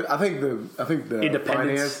like that. I think the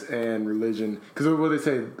finance and religion, because what they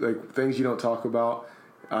say, like things you don't talk about.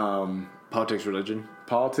 Politics,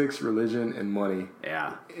 religion, and money.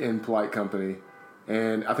 Yeah. In polite company,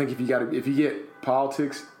 and I think if you get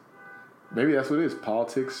politics, maybe that's what it is.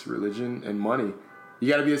 Politics, religion, and money. You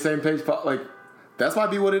got to be the same page. Like that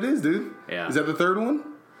might be what it is, dude. Yeah. Is that the third one?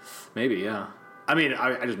 Maybe. Yeah. I mean,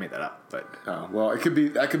 I just made that up, but well, it could be.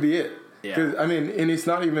 That could be it. Yeah. 'Cause, I mean, and it's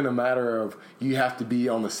not even a matter of you have to be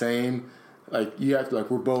on the same. Like you have to,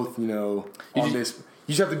 like we're both, on this.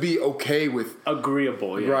 You just have to be okay with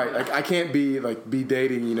agreeable, yeah. Right? Like I can't be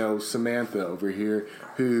dating, Samantha over here,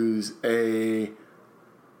 who's a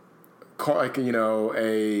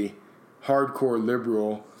hardcore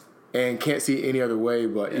liberal, and can't see it any other way.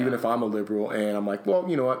 But even if I'm a liberal, and I'm like, well,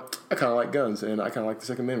 you know what? I kind of like guns, and I kind of like the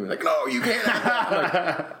Second Amendment. Like, no, you can't.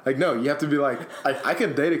 like, no, you have to be like, I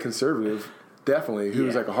can date a conservative, definitely,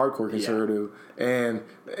 who's like a hardcore conservative, and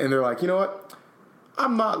they're like, you know what?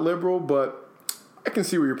 I'm not liberal, but I can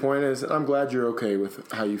see where your point is, and I'm glad you're okay with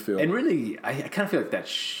how you feel. And really, I kind of feel like that.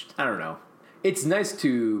 I don't know. It's nice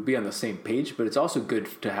to be on the same page, but it's also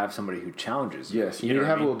good to have somebody who challenges you. Yes, you need to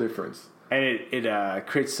have a little difference. And it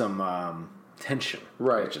creates some tension,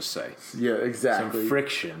 right? Let's just say, yeah, exactly. Some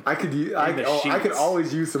friction. I could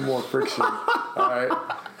always use some more friction. All right,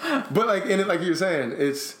 but like you're saying,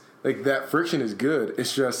 it's like that friction is good.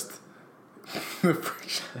 It's just the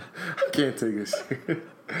friction. I can't take this.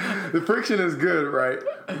 The friction is good, right?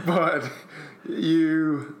 But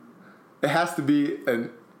it has to be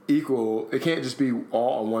an equal. It can't just be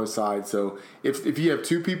all on one side. So if you have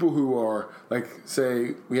 2 people who are like,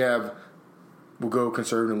 say we'll go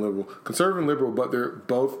conservative and liberal, but they're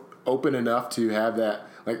both open enough to have that,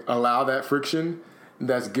 like allow that friction,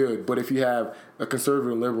 that's good. But if you have a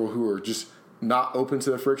conservative and liberal who are just not open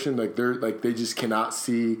to the friction, like they just cannot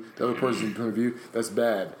see the other person's point of view, that's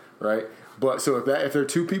bad, right? But so if there are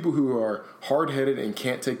 2 people who are hard-headed and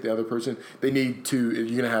can't take the other person, they need to.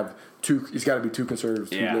 You're gonna have 2. It's got to be 2 conservatives,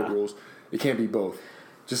 2 liberals. It can't be both.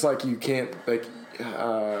 Just like you can't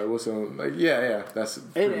That's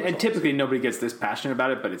and typically nobody gets this passionate about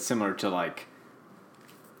it, but it's similar to like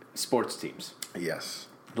sports teams. Yes.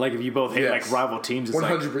 Like if you both hate Yes. like rival teams, it's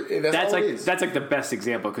 100%. like That's all like it is. that's like the best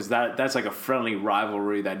example because that's like a friendly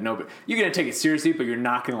rivalry that nobody you're gonna take it seriously, but you're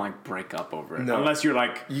not gonna like break up over it No. unless you're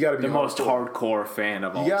like You gotta be the most hardcore. hardcore fan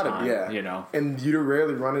of all You gotta, time. yeah. You know, And you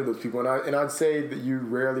rarely run into those people, and I'd say that you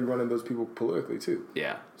rarely run into those people politically too.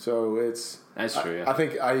 yeah, So that's true. Yeah.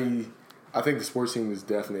 I think the sports team is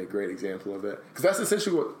definitely a great example of that because that's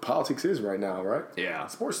essentially what politics is right now, right? Yeah.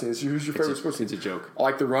 Sports team. Who's your favorite sports team? It's a joke. I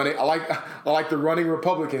like the running. I like the running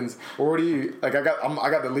Republicans. Or what do you like? I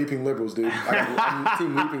got the leaping liberals, dude. I'm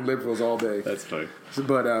team leaping liberals all day. That's funny.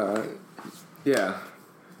 But yeah.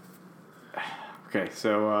 Okay,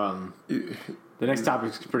 so the next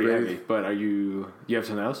topic is pretty Ready? heavy, but you have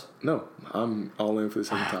something else? No, I'm all in for the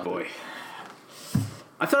second topic. Boy,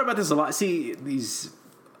 I thought about this a lot. See,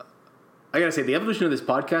 I gotta say, the evolution of this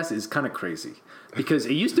podcast is kind of crazy because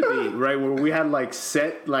it used to be right where we had like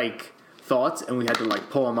set like thoughts and we had to like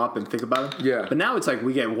pull them up and think about them. Yeah. But now it's like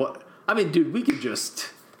we get what I mean, dude.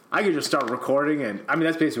 I could just start recording, and I mean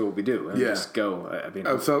that's basically what we do. And Yeah. just go. I mean,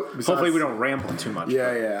 So hopefully we don't ramble too much.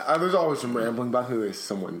 Yeah, yeah. There's always some rambling, but I think it's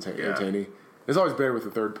somewhat entertaining. It's always better with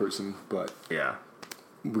the third person, but Yeah.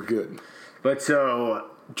 we're good. But so,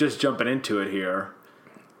 just jumping into it here,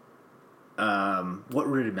 what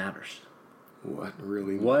really matters? What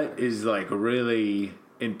really? What is like really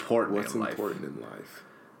important What's in life? important in life?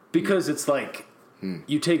 Because it's like,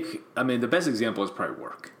 you take, I mean, the best example is probably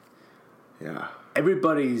work. Yeah.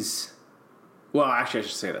 Well, actually, I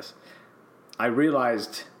should say this. I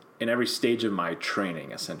realized in every stage of my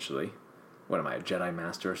training, essentially, what am I, a Jedi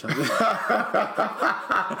Master or something?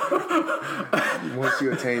 Once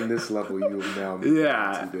you attain this level, you will now move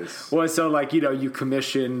Yeah. to this. Well, so like, you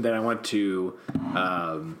commission, then I went to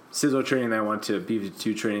CISO training, then I went to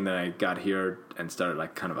BV2 training, then I got here and started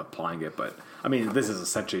like kind of applying it. But I mean, this is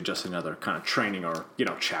essentially just another kind of training or,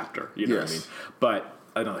 chapter, you know what I Yes. mean? But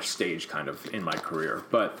another stage kind of in my career.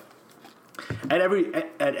 But at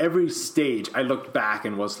every stage, I looked back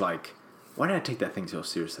and was like, why did I take that thing so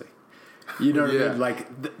seriously? You know what I Yeah. mean? Like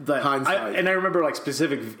the Hindsight. and I remember like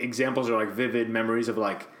specific examples or like vivid memories of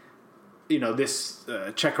like, this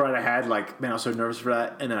check ride I had. Like, man, I was so nervous for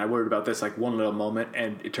that, and then I worried about this like one little moment,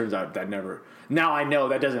 and it turns out that never. Now I know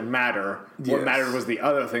that doesn't matter. What Yes. mattered was the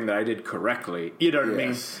other thing that I did correctly. You know what I mean?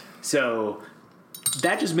 Yes. So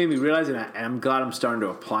that just made me realize, and I'm glad I'm starting to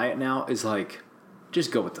apply it now. Is like,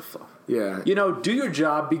 just go with the flow. Yeah. Do your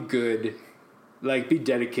job, be good, like be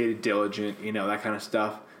dedicated, diligent, that kind of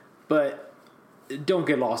stuff. But don't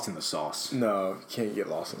get lost in the sauce. No, you can't get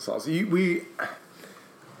lost in the sauce.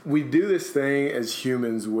 We do this thing as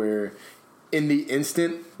humans where, in the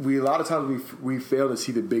instant, a lot of times we fail to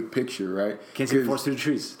see the big picture, right? Can't see the forest through the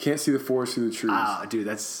trees. Can't see the forest through the trees. Ah, dude,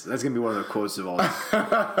 that's gonna be one of the quotes of all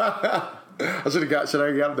time. Should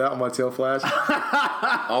I got that on my tail flash?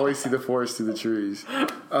 Always see the forest through the trees.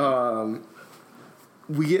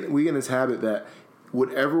 We get in this habit that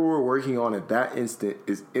whatever we're working on at that instant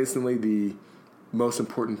is instantly the most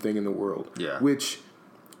important thing in the world. Yeah. Which,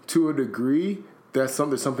 to a degree, there's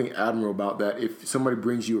something admirable about that. If somebody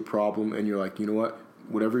brings you a problem and you're like, you know what,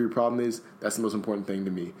 whatever your problem is, that's the most important thing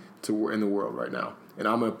to me in the world right now, and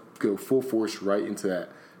I'm gonna go full force right into that.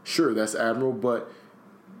 Sure, that's admirable, but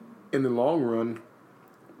in the long run,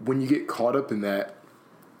 when you get caught up in that,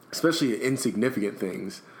 especially in insignificant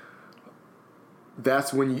things,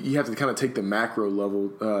 that's when you have to kind of take the macro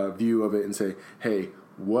level view of it and say, hey,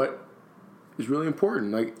 what is really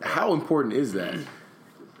important? Like, how important is that?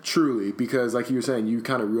 Truly, because like you were saying, you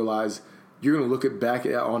kind of realize you're going to look back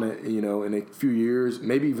on it, in a few years,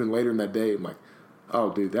 maybe even later in that day, I'm like,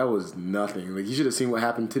 oh, dude, that was nothing. Like, you should have seen what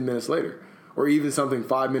happened 10 minutes later. Or even something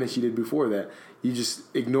 5 minutes you did before that you just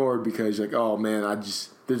ignored because you're like, oh man,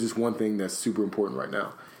 there's just one thing that's super important right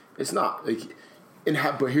now. It's not like,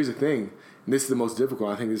 but here's the thing, and this is the most difficult.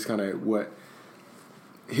 I think this is kind of what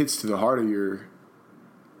hits to the heart of your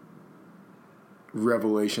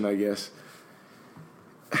revelation, I guess.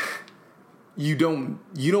 You don't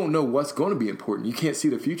know what's going to be important. You can't see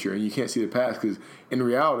the future and you can't see the past because in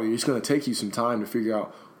reality, it's going to take you some time to figure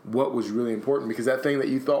out what was really important, because that thing that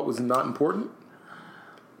you thought was not important,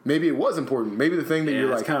 maybe it was important. Maybe the thing that you're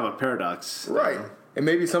like, it's kind of a paradox, right? And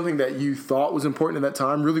maybe something that you thought was important at that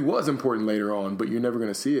time really was important later on, but you're never going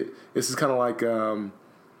to see it. This is kind of like,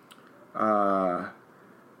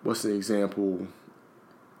 what's the example?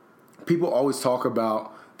 People always talk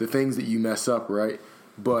about the things that you mess up, right?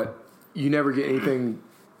 But you never get anything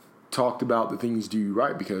talked about the things you do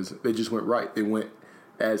right because they just went right. They went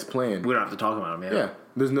as planned. We don't have to talk about them, Yeah,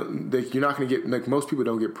 there's no. You're not going to get, like, most people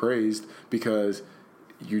don't get praised because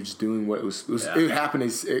you're just doing what it was. It happened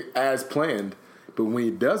as planned. But when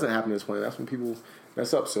it doesn't happen as planned, that's when people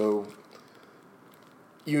That's up. So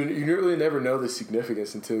you really never know the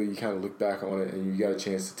significance until you kind of look back on it and you got a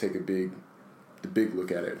chance to take the big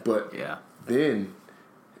look at it. But Yeah. then,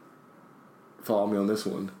 follow me on this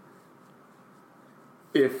one.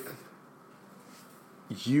 If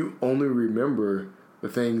you only remember the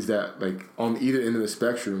things that, like, on either end of the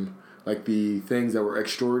spectrum, like the things that were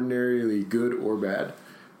extraordinarily good or bad,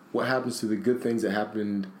 what happens to the good things that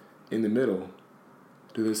happened in the middle?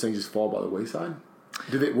 Do those things just fall by the wayside?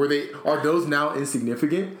 Are those now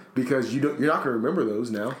insignificant because you're not going to remember those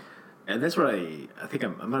now? And that's what I think I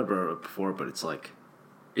might have brought it up before, but it's like,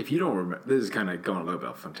 if you don't remember, this is kind of going a little bit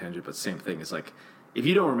off on tangent, but same thing. It's like, if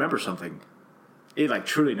you don't remember something, it like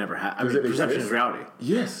truly never happened. I mean, perception is reality.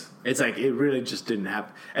 Yes. It's like, it really just didn't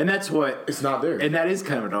happen. And that's what... It's not there. And that is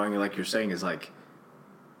kind of annoying, like you're saying, is like,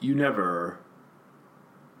 you never...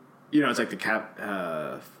 You know, it's like the cup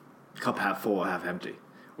half full, half empty.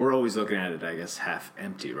 We're always looking at it, I guess, half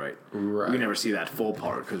empty, right? Right. We never see that full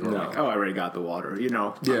part because we're like, oh, I already got the water. You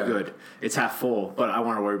know, Yeah. I'm good. It's half full, but I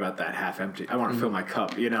want to worry about that half empty. I want to fill my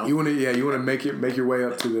cup, you know? You want to make your way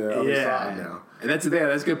up to the other side now. And that's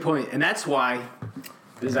a good point. And that's why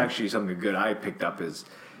this is actually something good I picked up is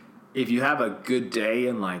if you have a good day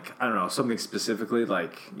and, like, I don't know, something specifically,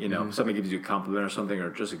 like, you know, somebody gives you a compliment or something or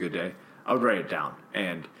just a good day, I would write it down.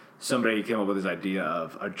 And somebody came up with this idea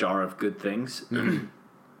of a jar of good things.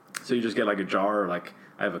 So you just get like a jar, or like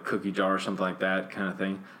I have a cookie jar or something like that kind of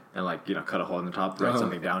thing, and like, you know, cut a hole in the top, write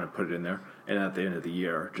something down and put it in there, and at the end of the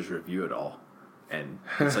year, just review it all. And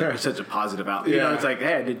it's like such a positive outlook. You know, it's like,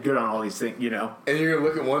 hey, I did good on all these things, you know. And you're going to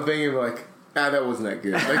look at one thing and be like, that wasn't that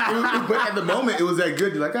good. Like, but at the moment, it was that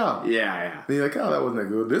good. You're like, oh. Yeah. Then you're like, oh, that wasn't that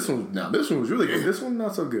good. This one was really good. This one,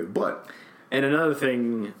 not so good. But. And another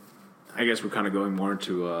thing, I guess we're kind of going more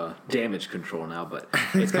into damage control now, but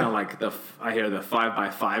it's kind of like I hear the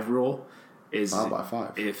 5x5 rule is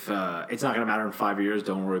 5x5. If it's not going to matter in 5 years,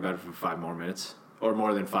 don't worry about it for 5 more minutes or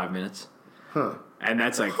more than 5 minutes. Huh. And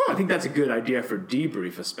that's like, I think that's a good idea for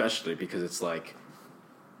debrief, especially because it's like,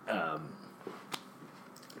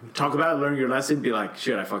 talk about it, learn your lesson, be like,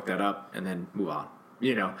 shit, I fucked that up, and then move on.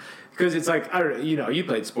 You know, because it's like, I don't know, you know, you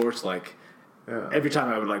played sports, like every time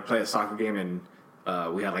I would like play a soccer game and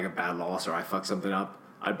we had like a bad loss or I fucked something up,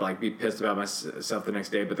 I'd like be pissed about myself the next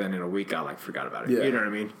day, but then in a week I like forgot about it. Yeah. You know what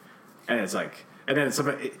I mean? And it's like, and then it's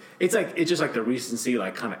like, it's just like the recency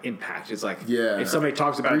like kind of impact. It's like, if somebody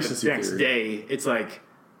talks about it the next day, it's like,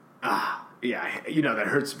 yeah, you know, that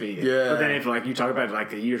hurts me. Yeah. But then if like you talk about it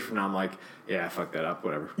like a year from now, I'm like, yeah, I fucked that up,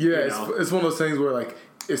 whatever. Yeah, it's one of those things where like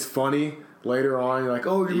it's funny later on. You're like,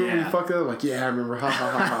 oh, you remember you fucked that up? Like, yeah, I remember. Ha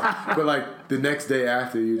ha ha ha. But like the next day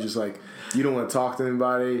after, you're just like, you don't want to talk to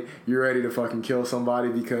anybody. You're ready to fucking kill somebody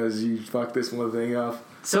because you fucked this one thing up.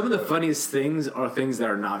 Some of the funniest things are things that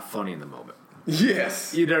are not funny in the moment.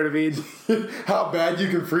 Yes. You know what I mean? How bad you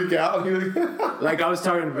can freak out. Like I was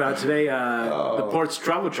talking about today, the Ports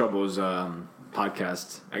Travel Troubles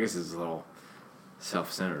podcast. I guess it's a little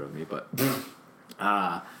self-centered of me, but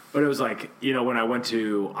it was like, you know, when I went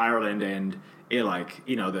to Ireland and it like,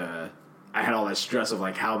 you know, I had all that stress of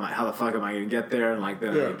like how the fuck am I going to get there and like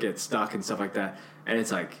then I get stuck and stuff like that. And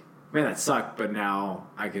it's like, man, that sucked, but now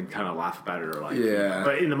I can kind of laugh about it or like,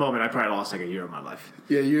 but in the moment I probably lost like a year of my life.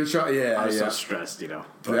 Yeah, you're trying. Yeah, I was so stressed, you know.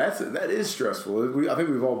 But that is stressful. I think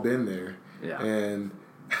we've all been there. Yeah. And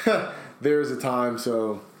there's a time.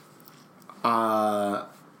 So, I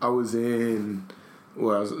was in.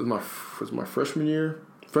 Well, it was my freshman year.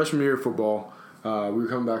 Freshman year of football. We were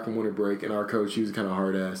coming back from winter break, and our coach, he was kind of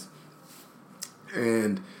hard ass.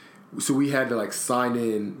 And so we had to like sign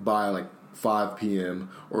in by like 5 p.m.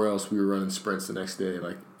 or else we were running sprints the next day.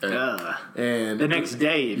 Like, and the next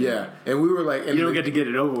day, even. Yeah. And we were like, and you don't get to get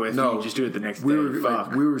it over with. No, you just do it the next day.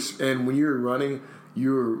 And when you were running,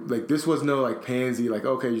 you were like, this was no like pansy, like,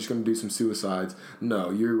 okay, you're just gonna do some suicides. No,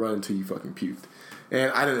 you're running until you fucking puked.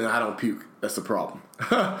 And I don't puke. That's the problem.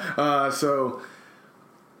 So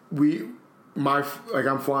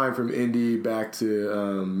I'm flying from Indy back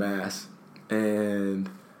to Mass, and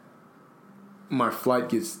my flight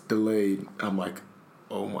gets delayed. I'm like,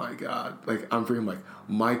 oh my God. Like, I'm freaking like,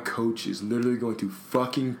 my coach is literally going to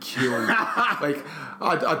fucking kill me. Like,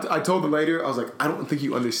 I told the lady, I was like, I don't think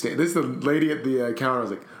you understand. This is the lady at the counter. I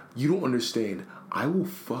was like, you don't understand. I will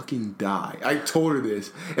fucking die. I told her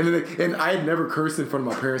this. And I had never cursed in front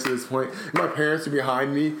of my parents at this point. My parents were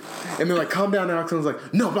behind me. And they're like, calm down, Alex. And I was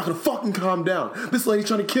like, no, I'm not going to fucking calm down. This lady's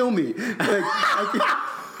trying to kill me. Like,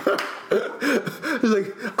 it's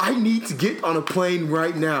like, I need to get on a plane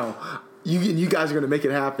right now. You guys are going to make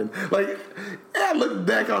it happen. Like, I look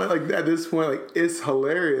back on it like at this point, like it's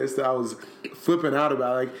hilarious that I was flipping out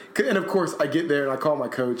about it. Like, and of course I get there and I call my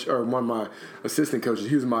coach or one of my assistant coaches.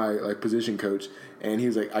 He was my like position coach, and he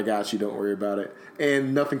was like, "I got you. Don't worry about it."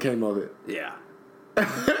 And nothing came of it. Yeah.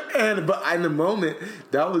 But in the moment,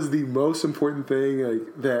 that was the most important thing.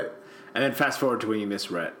 Like that. And then fast forward to when you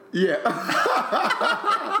miss Rhett. Yeah.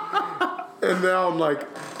 And now I'm like,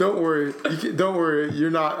 don't worry, don't worry. You're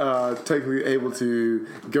not technically able to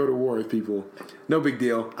go to war with people. No big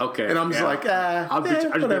deal. Okay. And I'm just like, I'll just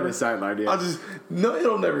be on whatever. the sideline. Yeah.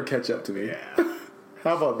 It'll never catch up to me. Yeah.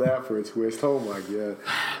 How about that for a twist? Oh my god.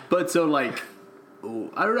 But so like,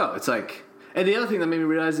 I don't know. It's like, and the other thing that made me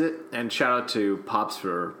realize it, and shout out to Pops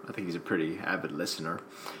for, I think he's a pretty avid listener.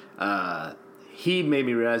 He made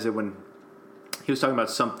me realize it when he was talking about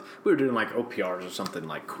something. We were doing like OPRs or something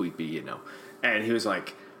like Queepy, you know, and he was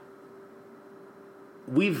like,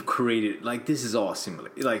 "We've created like this is all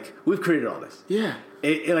simulated. Like we've created all this. Yeah.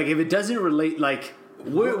 Like if it doesn't relate, like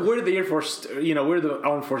where did the Air Force, you know, where do the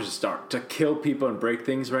armed forces start to kill people and break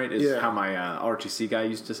things? Right? Is how my ROTC guy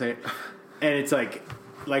used to say it. And it's like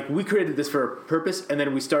we created this for a purpose, and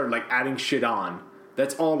then we started like adding shit on.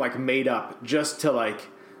 That's all like made up just to like,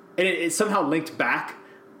 and it somehow linked back.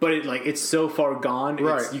 But it's so far gone.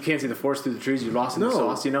 Right. You can't see the forest through the trees. You're lost in the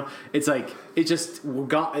sauce. You know. It's like it just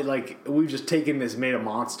we've just taken this, made a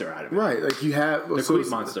monster out of it. Right. Like you have the Queep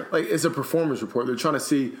monster. Like it's a performance report. They're trying to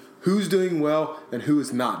see who's doing well and who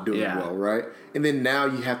is not doing well. Right. And then now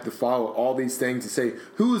you have to follow all these things to say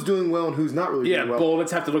who is doing well and who's not really doing well.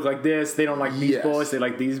 Bullets have to look like this. They don't like these bullets. They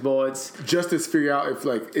like these bullets. Just to figure out if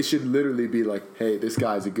like it should literally be like, hey, this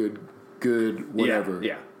guy's a good whatever.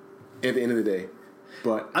 Yeah. At the end of the day.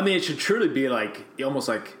 But I mean, it should truly be like almost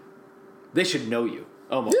like they should know you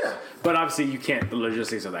almost. Yeah. But obviously, you can't. The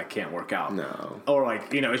logistics of that can't work out. No. Or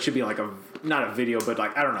like it should be like not a video, but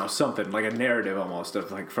like I don't know, something like a narrative almost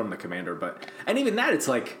of like from the commander. But and even that, it's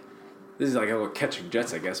like this is like a little catching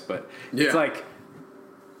jets, I guess. But it's like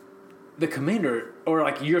the commander or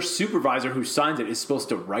like your supervisor who signs it is supposed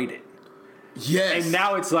to write it. Yes. And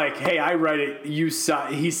now it's like, hey, I write it. He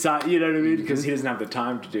signed. You know what I mean? Because he doesn't have the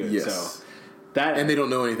time to do it. Yes. So. And they don't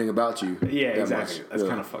know anything about you. Yeah, exactly. Much. That's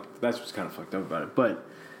kind of fucked. That's what's kind of fucked up about it. But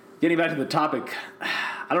getting back to the topic,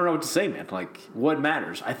 I don't know what to say, man. Like, what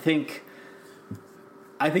matters? I think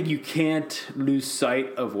you can't lose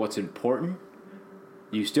sight of what's important.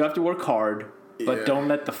 You still have to work hard, but don't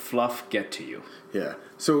let the fluff get to you. Yeah.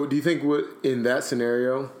 So, do you think in that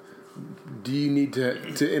scenario, do you need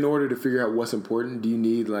to in order to figure out what's important? Do you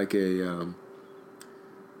need like a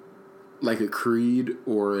creed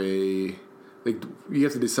or a like you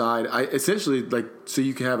have to decide essentially like so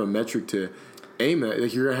you can have a metric to aim at.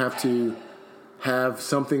 Like you're gonna have to have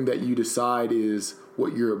something that you decide is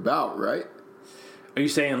what you're about, right? Are you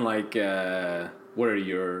saying like what would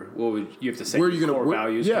you have to say? Where are you gonna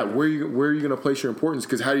values? Yeah, where are you gonna place your importance?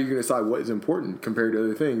 Because how are you gonna decide what is important compared to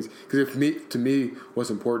other things? Because to me,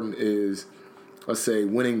 what's important is, let's say,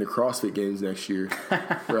 winning the CrossFit Games next year,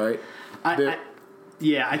 right? I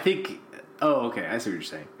think. Oh, okay. I see what you're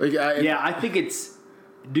saying. I think it's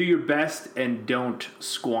do your best and don't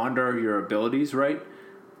squander your abilities, right?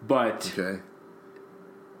 But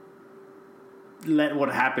let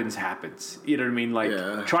what happens. You know what I mean? Like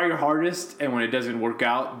try your hardest, and when it doesn't work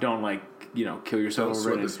out, don't kill yourself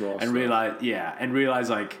over it and realize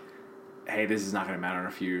like, hey, this is not going to matter in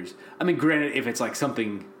a few years. I mean, granted, if it's like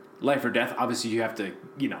something life or death, obviously you have to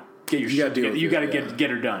get your shit together. You got to get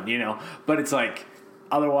her done, But it's like.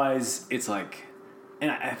 Otherwise, it's like,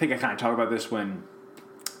 and I think I kind of talk about this when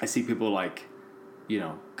I see people like,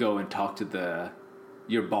 go and talk to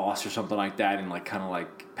your boss or something like that and like kind of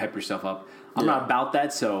like pep yourself up. I'm not about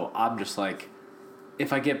that, so I'm just like,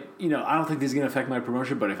 if I get, I don't think this is going to affect my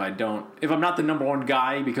promotion, but if I'm not the number one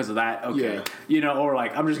guy because of that, okay. Or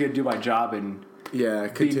like, I'm just going to do my job and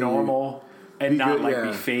be normal. And not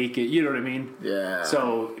be fake. You know what I mean? Yeah.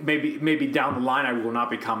 So maybe down the line I will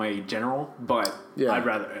not become a general, but I'd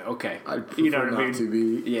rather I'd prefer not to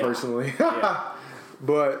be personally.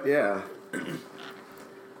 But I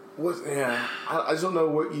just don't know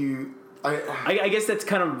what you. I guess that's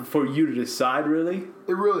kind of for you to decide, really.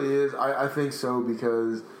 It really is. I think so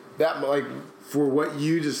because that for what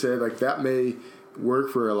you just said, like that may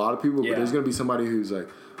work for a lot of people, but there's gonna be somebody who's like,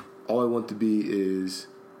 all I want to be is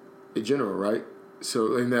a general, right?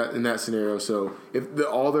 So in that scenario, so if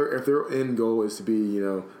their end goal is to be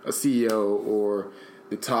a CEO or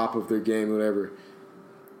the top of their game, whatever,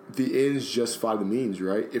 the ends justify the means,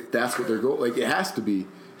 right? If that's what their goal, like it has to be.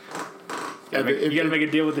 You got to make a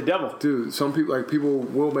deal with the devil, dude. Some people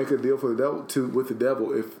will make a deal with the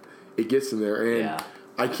devil if it gets them there, and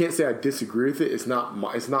I can't say I disagree with it. It's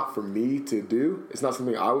not for me to do. It's not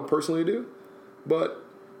something I would personally do. But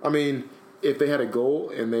I mean, if they had a goal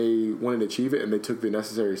and they wanted to achieve it and they took the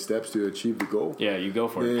necessary steps to achieve the goal, yeah, you go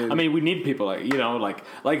for it. I mean, we need people like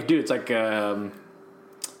dude. It's like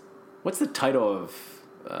what's the title of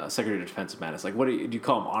Secretary of Defense Mattis? Like, what do you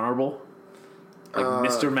call him? Honorable? Like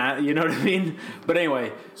Mr. Mattis, you know what I mean? But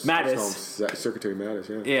anyway, Mattis. Secretary Mattis,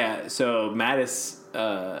 yeah. Yeah, so Mattis,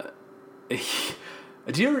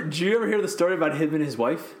 do you ever hear the story about him and his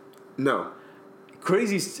wife? No.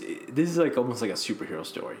 Crazy, this is like almost like a superhero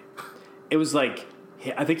story. It was like,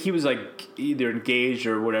 I think he was like either engaged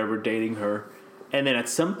or whatever, dating her. And then at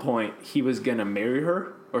some point, he was going to marry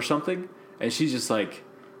her or something. And she's just like,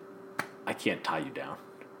 I can't tie you down.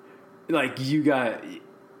 Like, you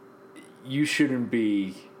should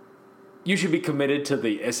be committed to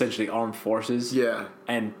the essentially armed forces. Yeah.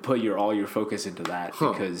 And put all your focus into that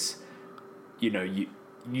because, you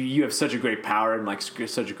have such a great power and like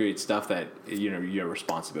such a great stuff that, your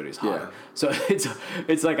responsibility is high. Yeah. So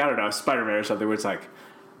it's like, I don't know, Spider-Man or something where it's like,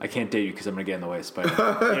 I can't date you because I'm going to get in the way of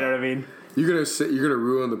Spider-Man. You know what I mean? You're gonna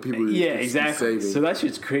ruin the people you're exactly. saving. So that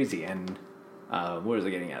shit's crazy. And where was I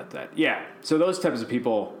getting at that? Yeah. So those types of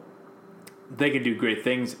people, they can do great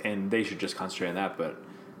things and they should just concentrate on that. But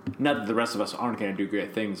not that the rest of us aren't going to do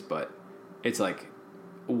great things, but it's like,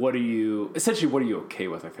 what are you okay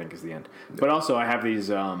with, I think, is the end. Yeah. But also I have these,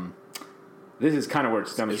 this is kind of where it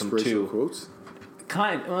stems from too. Quotes?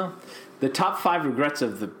 The top 5 regrets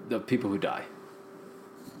of the people who die.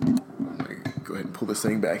 Go ahead and pull this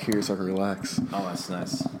thing back here so I can relax. Oh, that's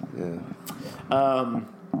nice. Yeah.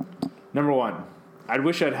 Number 1, I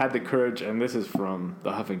wish I'd had the courage, and this is from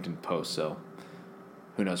the Huffington Post, so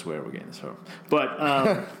who knows where we're getting this from. But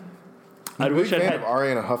I'm a big fan of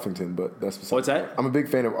Ariana Huffington, but that's besides What's that? I'm a big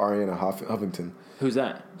fan of Ariana Huffington. Who's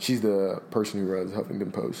that? She's the person who runs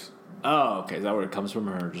Huffington Post. Oh, okay. Is that where it comes from,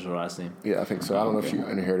 or just her last name? Yeah, I think so. I don't know if she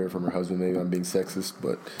inherited it from her husband. Maybe I'm being sexist,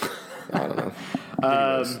 but I don't know.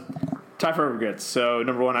 Time for regrets. So,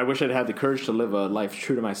 number 1, I wish I'd had the courage to live a life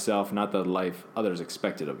true to myself, not the life others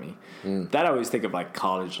expected of me. That I always think of like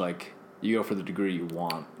college, like you go for the degree you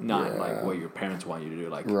want, not like what your parents want you to do.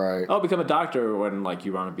 Like, become a doctor when like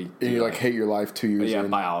you want to be. And you like hate your life 2 years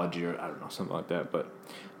in. Biology or I don't know, something like that. But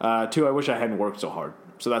 2, I wish I hadn't worked so hard.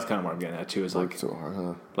 So that's kind of what I'm getting at too. Is worked so hard,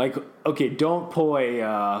 huh? Like, okay, don't pull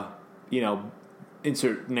a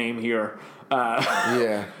insert name here.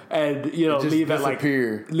 And leave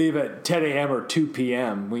at 10 a.m. or 2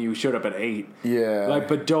 p.m. when you showed up at 8. Yeah. Like,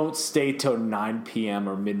 but don't stay till 9 p.m.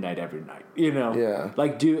 or midnight every night. Yeah.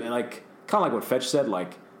 Like, kind of like what Fetch said.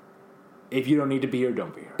 Like, if you don't need to be here,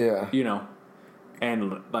 don't be here. Yeah.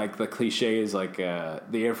 And like the cliche is like the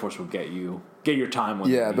Air Force will get your time.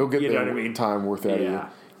 They'll get their time worth out of you.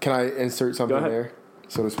 Can I insert something there,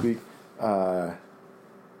 so to speak? Another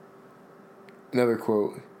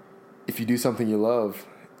quote. If you do something you love,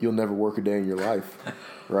 you'll never work a day in your life,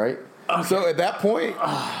 right? Okay. So at that point,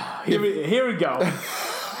 here we go.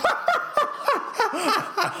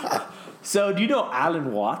 So do you know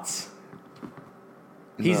Alan Watts?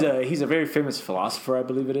 He's a very famous philosopher, I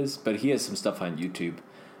believe it is, but he has some stuff on YouTube,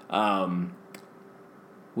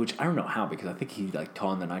 which I don't know how, because I think he like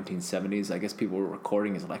taught in the 1970s. I guess people were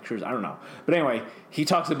recording his lectures. I don't know, but anyway, he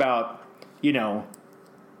talks about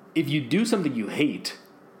if you do something you hate.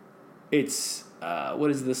 It's,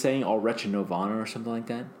 what is the saying? All wretched nirvana or something like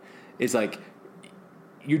that. It's like,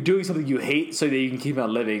 you're doing something you hate so that you can keep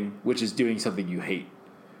on living, which is doing something you hate.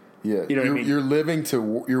 Yeah. You know what I mean?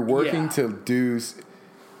 You're working to do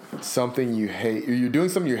something you hate. You're doing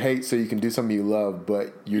something you hate so you can do something you love,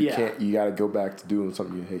 but you got to go back to doing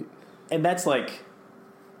something you hate. And that's like,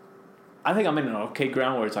 I think I'm in an okay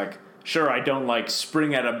ground where it's like, sure, I don't like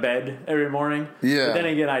spring out of bed every morning. Yeah. But then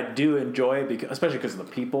again, I do enjoy it, especially because of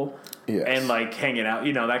the people. Yes. And like hanging out,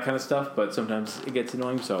 that kind of stuff. But sometimes it gets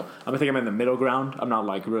annoying. So I think I'm in the middle ground. I'm not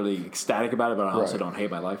like really ecstatic about it, but I also don't hate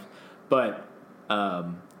my life. But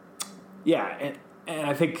and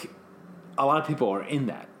I think a lot of people are in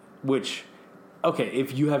that. Which, okay,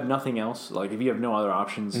 if you have nothing else, like if you have no other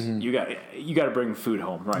options, you got to bring food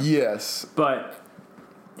home, right? Yes. But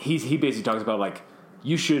he basically talks about like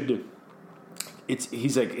you should.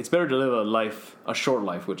 He's like, it's better to live a short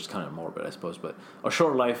life, which is kind of morbid, I suppose, but a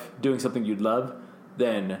short life doing something you'd love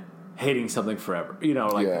than hating something forever.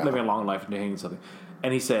 Living a long life and hating something.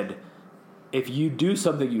 And he said, if you do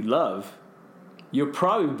something you love, you'll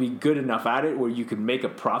probably be good enough at it where you can make a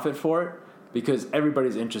profit for it because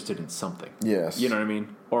everybody's interested in something. Yes. You know what I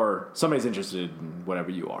mean? Or somebody's interested in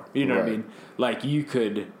whatever you are. You know what I mean? Like you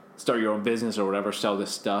could start your own business or whatever, sell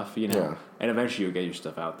this stuff, and eventually you'll get your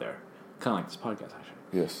stuff out there. Kind of like this podcast, actually.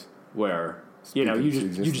 Yes. where Speak you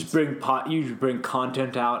into just bring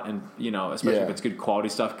content out, and especially if it's good quality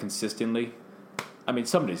stuff consistently. I mean,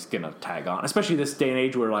 somebody's gonna tag on, especially this day and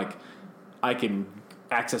age where like I can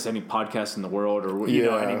access any podcast in the world, or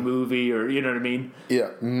any movie, or you know what I mean. Yeah.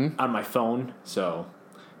 Mm-hmm. On my phone. So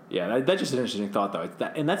yeah, that's just an interesting thought though.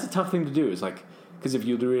 And that's a tough thing to do. Is like, because if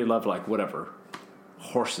you really love like whatever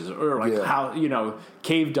horses or like how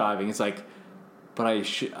cave diving, it's like, but I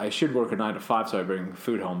should work a 9 to 5 so I bring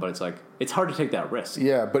food home. But it's like it's hard to take that risk.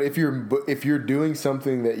 Yeah, but if you're doing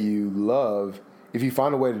something that you love, if you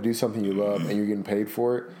find a way to do something you love and you're getting paid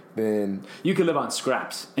for it, then you can live on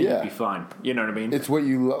scraps and you'd be fine. You know what I mean? It's what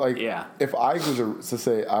you like. Yeah. If I was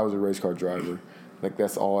say I was a race car driver, like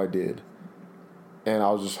that's all I did, and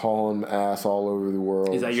I was just hauling ass all over the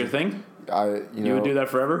world. Is that your thing? You would do that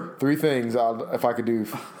forever? 3 things if I could do.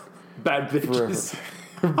 Bad bitches.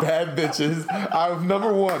 Bad bitches.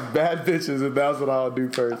 Number 1, bad bitches, and that's what I'll do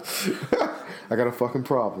first. I got a fucking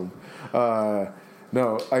problem.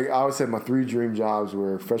 No, I always said my 3 dream jobs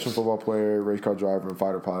were professional football player, race car driver, and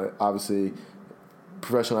fighter pilot. Obviously,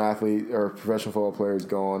 professional athlete or professional football player is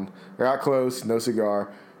gone. I got close, no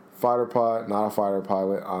cigar. Fighter pilot, not a fighter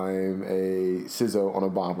pilot. I'm a CISO on a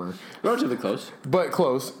bomber. Relatively close. But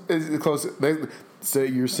close. It's close. So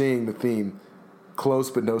you're seeing the theme.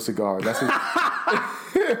 Close but no cigar. That's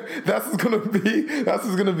what's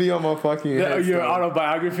gonna be on my fucking head. Your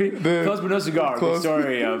autobiography. Close but no cigar. The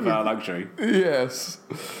story of luxury. Yes.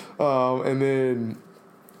 And then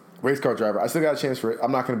race car driver. I still got a chance for it.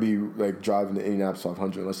 I'm not gonna be like driving the Indianapolis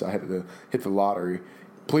 500 unless I hit the lottery.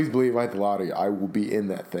 Please believe I hit the lottery, I will be in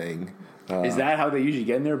that thing. Is that how they usually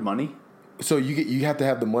get in there? Money? So you have to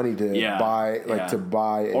have the money to buy to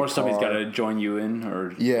buy a or somebody's car. got to join you in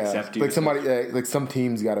or accept you. Like somebody like some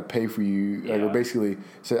teams got to pay for you. Like, or basically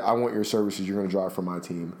say I want your services. You're going to drive for my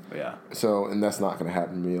team. Yeah. So and that's not going to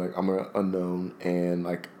happen to me. Like I'm an unknown and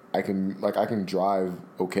I can drive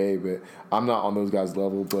okay, but I'm not on those guys'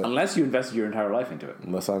 level. But unless you invested your entire life into it.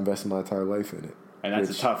 Unless I invested my entire life in it. And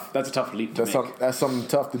that's a tough leap to make. That's something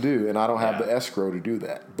tough to do, and I don't have the escrow to do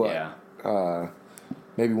that. But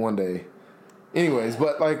maybe one day. Anyways,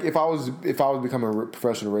 but like if I was becoming a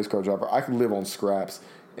professional race car driver, I could live on scraps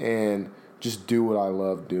and just do what I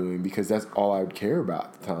love doing because that's all I would care about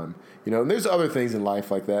at the time. And there's other things in life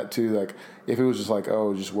like that too. Like if it was just like,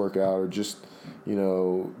 oh, just work out or just,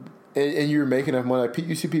 and you're making enough money. Like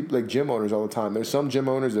you see people like gym owners all the time. There's some gym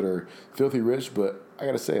owners that are filthy rich, but I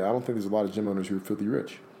gotta say, I don't think there's a lot of gym owners who are filthy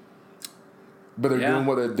rich. But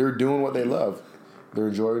they're doing what they love. They're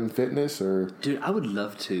enjoying fitness or... Dude, I would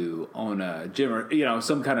love to own a gym or,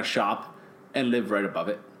 some kind of shop and live right above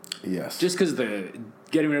it. Yes. Just because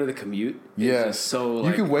getting rid of the commute is just so,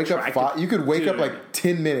 like, you could wake up you could wake up like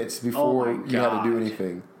 10 minutes before you had to do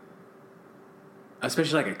anything.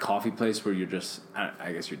 Especially like a coffee place where you're just...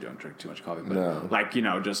 I guess you don't drink too much coffee, but no. Like,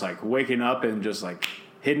 just like waking up and just like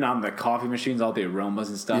hitting on the coffee machines, all the aromas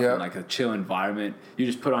and stuff, and like a chill environment. You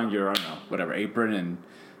just put on your, I don't know, whatever, apron and...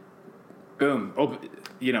 Boom.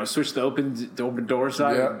 Switch the open door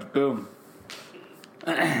side. Yep. Boom.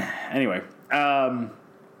 Anyway.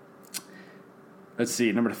 Let's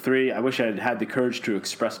see. Number 3. I wish I had had the courage to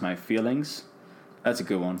express my feelings. That's a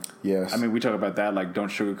good one. Yes. I mean, we talk about that. Like, don't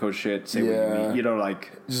sugarcoat shit. Say what you mean.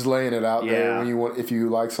 Like... Just laying it out there. When you want, if you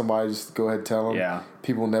like somebody, just go ahead and tell them. Yeah.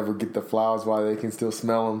 People never get the flowers while they can still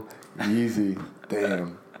smell them. Easy.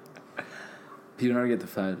 Damn. People never get the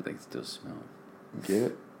flowers, but they can still smell them. Get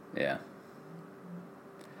it? Yeah.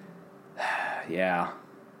 Yeah.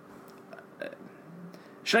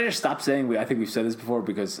 Should I just stop saying I think we've said this before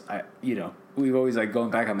because we've always like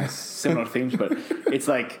going back on this similar themes, but it's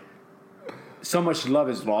like so much love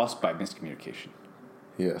is lost by miscommunication.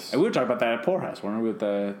 Yes. And we were talking about that at Poorhouse, weren't we, with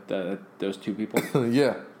those 2 people?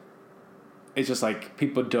 Yeah. It's just like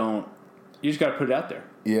people don't. You just got to put it out there.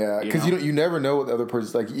 Yeah, because you never know what the other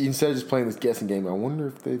person's like. Instead of just playing this guessing game, I wonder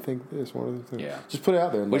if they think this. One of the things. Yeah, just put it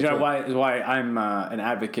out there. Which is why I'm an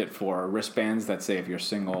advocate for wristbands that say if you're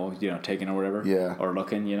single, taking or whatever. Yeah. Or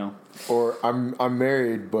looking, Or I'm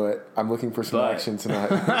married, but I'm looking for some action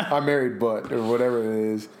tonight. I'm married, but or whatever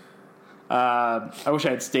it is. I wish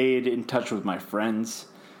I had stayed in touch with my friends.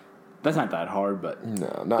 That's not that hard, but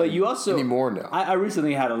no, not but you also anymore now. I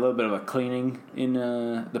recently had a little bit of a cleaning in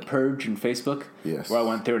the purge in Facebook. Yes, where I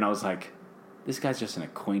went through and I was like, this guy's just an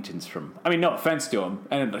acquaintance from. I mean, no offense to him,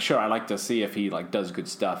 and sure, I like to see if he like does good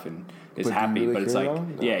stuff and is happy. But it's like,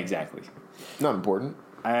 yeah, exactly, not important.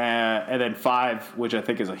 And then 5, which I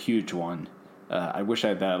think is a huge one. I wish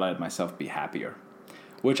I had let myself be happier.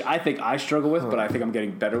 which I think I struggle with, but I think I'm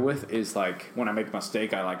getting better with, is like when I make a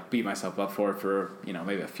mistake, I like beat myself up for it for,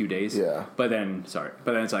 maybe a few days. Yeah. But then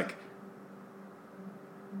it's like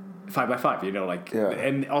 5 by 5,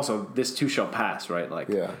 and also this too shall pass, right? Like,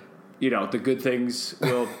 the good things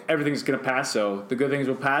everything's going to pass, so the good things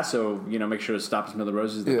will pass, so, make sure to stop and smell the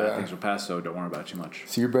roses, the bad things will pass, so don't worry about it too much.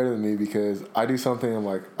 So you're better than me because I do something, I'm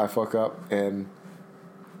like, I fuck up, and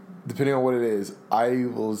depending on what it is, I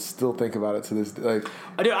will still think about it to this day. Like,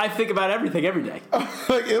 I think about everything every day.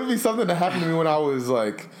 Like, it'll be something that happened to me when I was,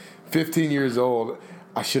 like, 15 years old.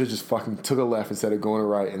 I should have just fucking took a left instead of going a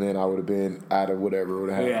right, and then I would have been out of whatever would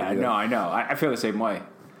have happened. Yeah, no, I know. I feel the same way.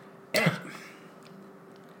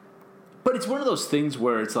 But it's one of those things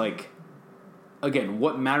where it's like, again,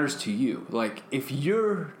 what matters to you? Like, if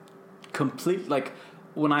you're complete, like,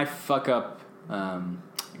 when I fuck up, I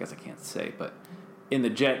guess I can't say, but in the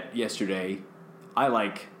jet yesterday,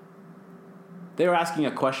 they were asking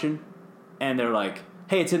a question, and they're like,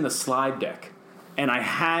 hey, it's in the slide deck. And I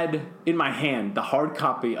had in my hand the hard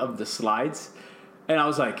copy of the slides, and I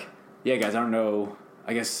was like, yeah, guys, I don't know.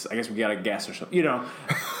 I guess we got to guess or something,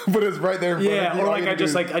 But it's right there in front of you. Or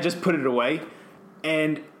I just put it away.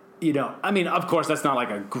 And, I mean, of course, that's not like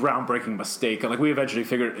a groundbreaking mistake. Like, we eventually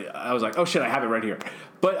figured, I was like, oh, shit, I have it right here.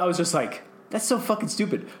 But I was just like, that's so fucking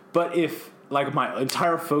stupid. But if, like, my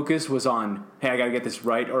entire focus was on, hey, I got to get this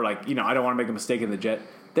right, or, like, I don't want to make a mistake in the jet,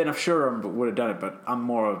 then I'm sure I would have done it. But I'm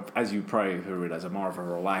more of, as you probably realize, I'm more of a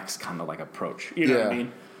relaxed kind of, like, approach. You know what I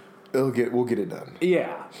mean? We'll get it done.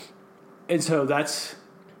 Yeah. And so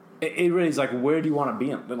it really is like, where do you want to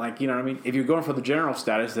be in? Like, you know what I mean? If you're going for the general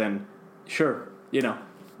status, then sure,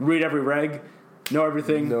 read every reg, know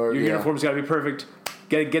everything. Your uniform's got to be perfect.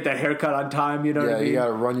 Get that haircut on time, what I mean? Yeah, you got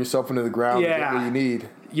to run yourself into the ground to get what you need.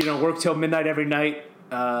 Work till midnight every night.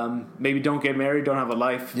 Maybe don't get married, don't have a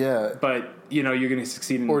life. Yeah. But, you're going to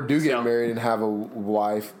succeed in or do get married and have a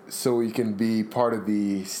wife so you can be part of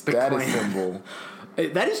the status symbol.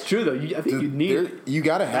 That is true, though. I think you need it. You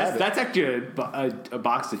got to have it. That's actually a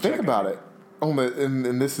box to check. Think about it. Oh,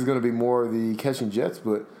 and this is going to be more of the catching jets,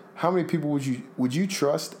 but how many people would you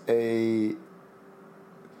trust a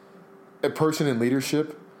person in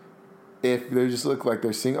leadership if they just look like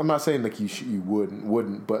they're single? I'm not saying like you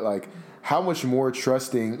wouldn't, but like how much more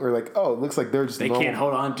trusting or like, oh, it looks like they're just they can't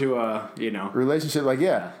hold on to a relationship. Like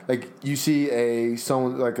like you see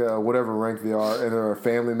someone like whatever rank they are, and they're a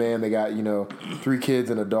family man. They got 3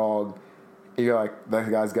 kids and a dog. And you're like,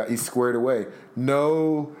 that he's squared away,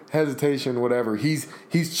 no hesitation, whatever. He's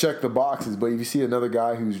checked the boxes. But if you see another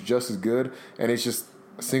guy who's just as good, and it's just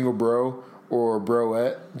a single bro or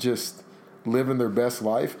broette just living their best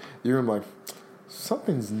life, you're like,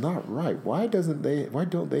 something's not right. Why don't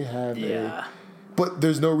they have a... But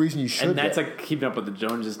there's no reason you should. And that's like keeping up with the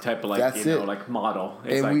Joneses type of like model.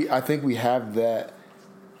 It's and I think we have that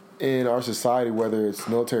in our society, whether it's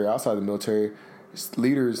military or outside the military.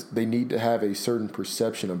 Leaders, they need to have a certain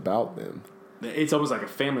perception about them. It's almost like a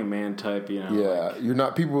family man type, Yeah, like, you're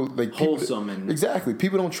not people like wholesome and exactly.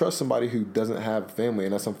 People don't trust somebody who doesn't have a family,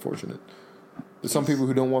 and that's unfortunate. There's some people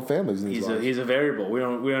who don't want families in these lives. He's a variable. We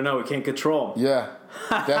don't know. We can't control him. Yeah,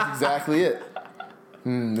 that's exactly it.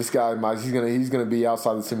 This guy, he's gonna be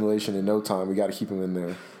outside the simulation in no time. We got to keep him in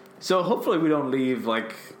there. So hopefully we don't leave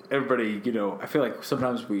like everybody. I feel like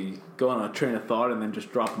sometimes we go on a train of thought and then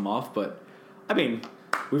just drop them off. But I mean,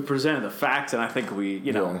 we've presented the facts, and I think we,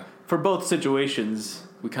 for both situations,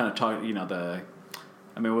 we kind of talked.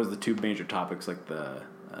 What was the 2 major topics, like the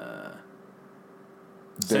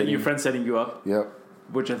your friend setting you up. Yep.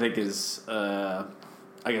 Which I think is, I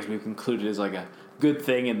guess we've concluded is like a good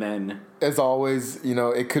thing, and then as always,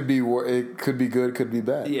 it could be good, could be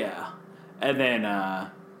bad. Yeah, and then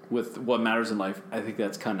with what matters in life, I think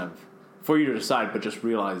that's kind of for you to decide, but just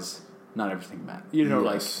realize not everything matters.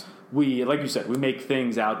 Yes. Like you said, we make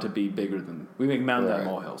things out to be bigger than we make mountains out of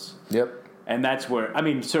molehills. Yep. And that's where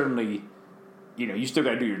certainly, you still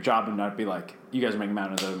got to do your job and not be like, you guys are making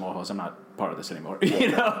mountains out of molehills. I'm not part of this anymore.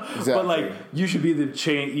 Exactly. But like, you should be the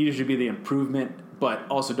change. You should be the improvement, but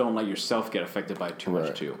also don't let yourself get affected by it too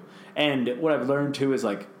much too. And what I've learned too is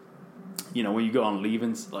like, when you go on leave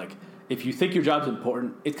and like, if you think your job's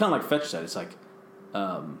important, it's kind of like Fetch said. It's like,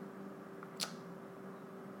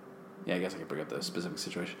 I guess I can bring up the specific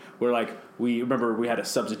situation where like we had a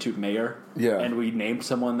substitute mayor, and we named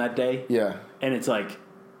someone that day, and it's like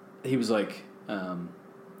he was like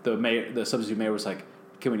the substitute mayor was like,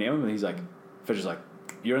 can we name him? And he's like, Fisher's like,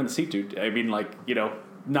 you're in the seat, dude. I mean, like,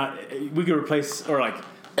 not we could replace or like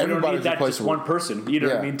we don't need that just one person, what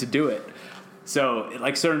I mean, to do it. So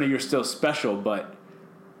like certainly you're still special, but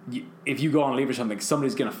if you go on leave or something,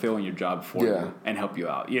 somebody's gonna fill in your job for you and help you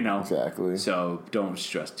out. Exactly. So don't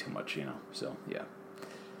stress too much. So yeah.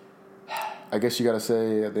 I guess you got to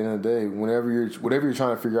say at the end of the day, whatever you're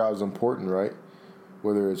trying to figure out is important, right?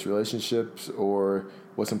 Whether it's relationships or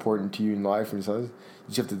what's important to you in life, and something,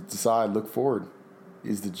 you have to decide. Look forward.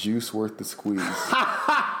 Is the juice worth the squeeze?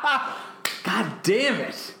 God damn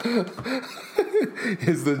it!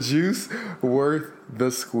 Is the juice worth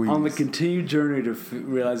the squeeze? On the continued journey to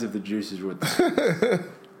realize if the juice is worth the squeeze.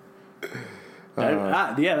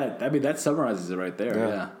 That summarizes it right there.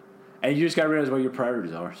 Yeah. And you just got to realize what your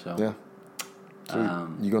priorities are. So yeah.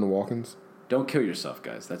 You going to walk-ins? Don't kill yourself,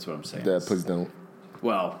 guys. That's what I'm saying. Yeah, please don't.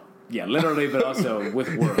 Well, yeah, literally, but also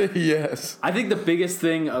with work. Yes. I think the biggest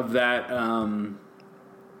thing of that,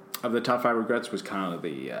 of the top 5 regrets was kind of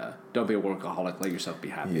the don't be a workaholic, let yourself be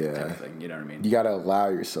happy type of thing. You know what I mean? You got to allow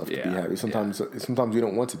yourself to be happy. Sometimes you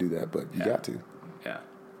don't want to do that, but you got to. Yeah.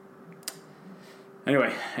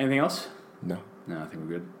 Anyway, anything else? No, I think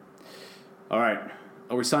we're good. All right.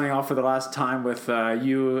 Are we signing off for the last time with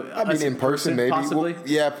you? I mean, in person, maybe. Possibly. Well,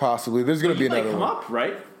 yeah, possibly. There's going to be another come one. Up,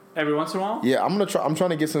 right? Every once in a while. Yeah, I'm trying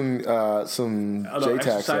to get some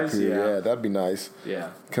JTACs up here. Yeah, that'd be nice. Yeah.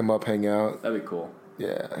 Come up, hang out. That'd be cool.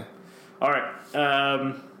 Yeah. All right.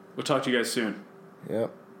 We'll talk to you guys soon.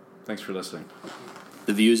 Yep. Thanks for listening.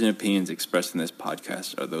 The views and opinions expressed in this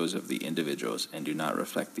podcast are those of the individuals and do not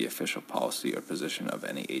reflect the official policy or position of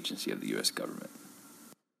any agency of the U.S. government.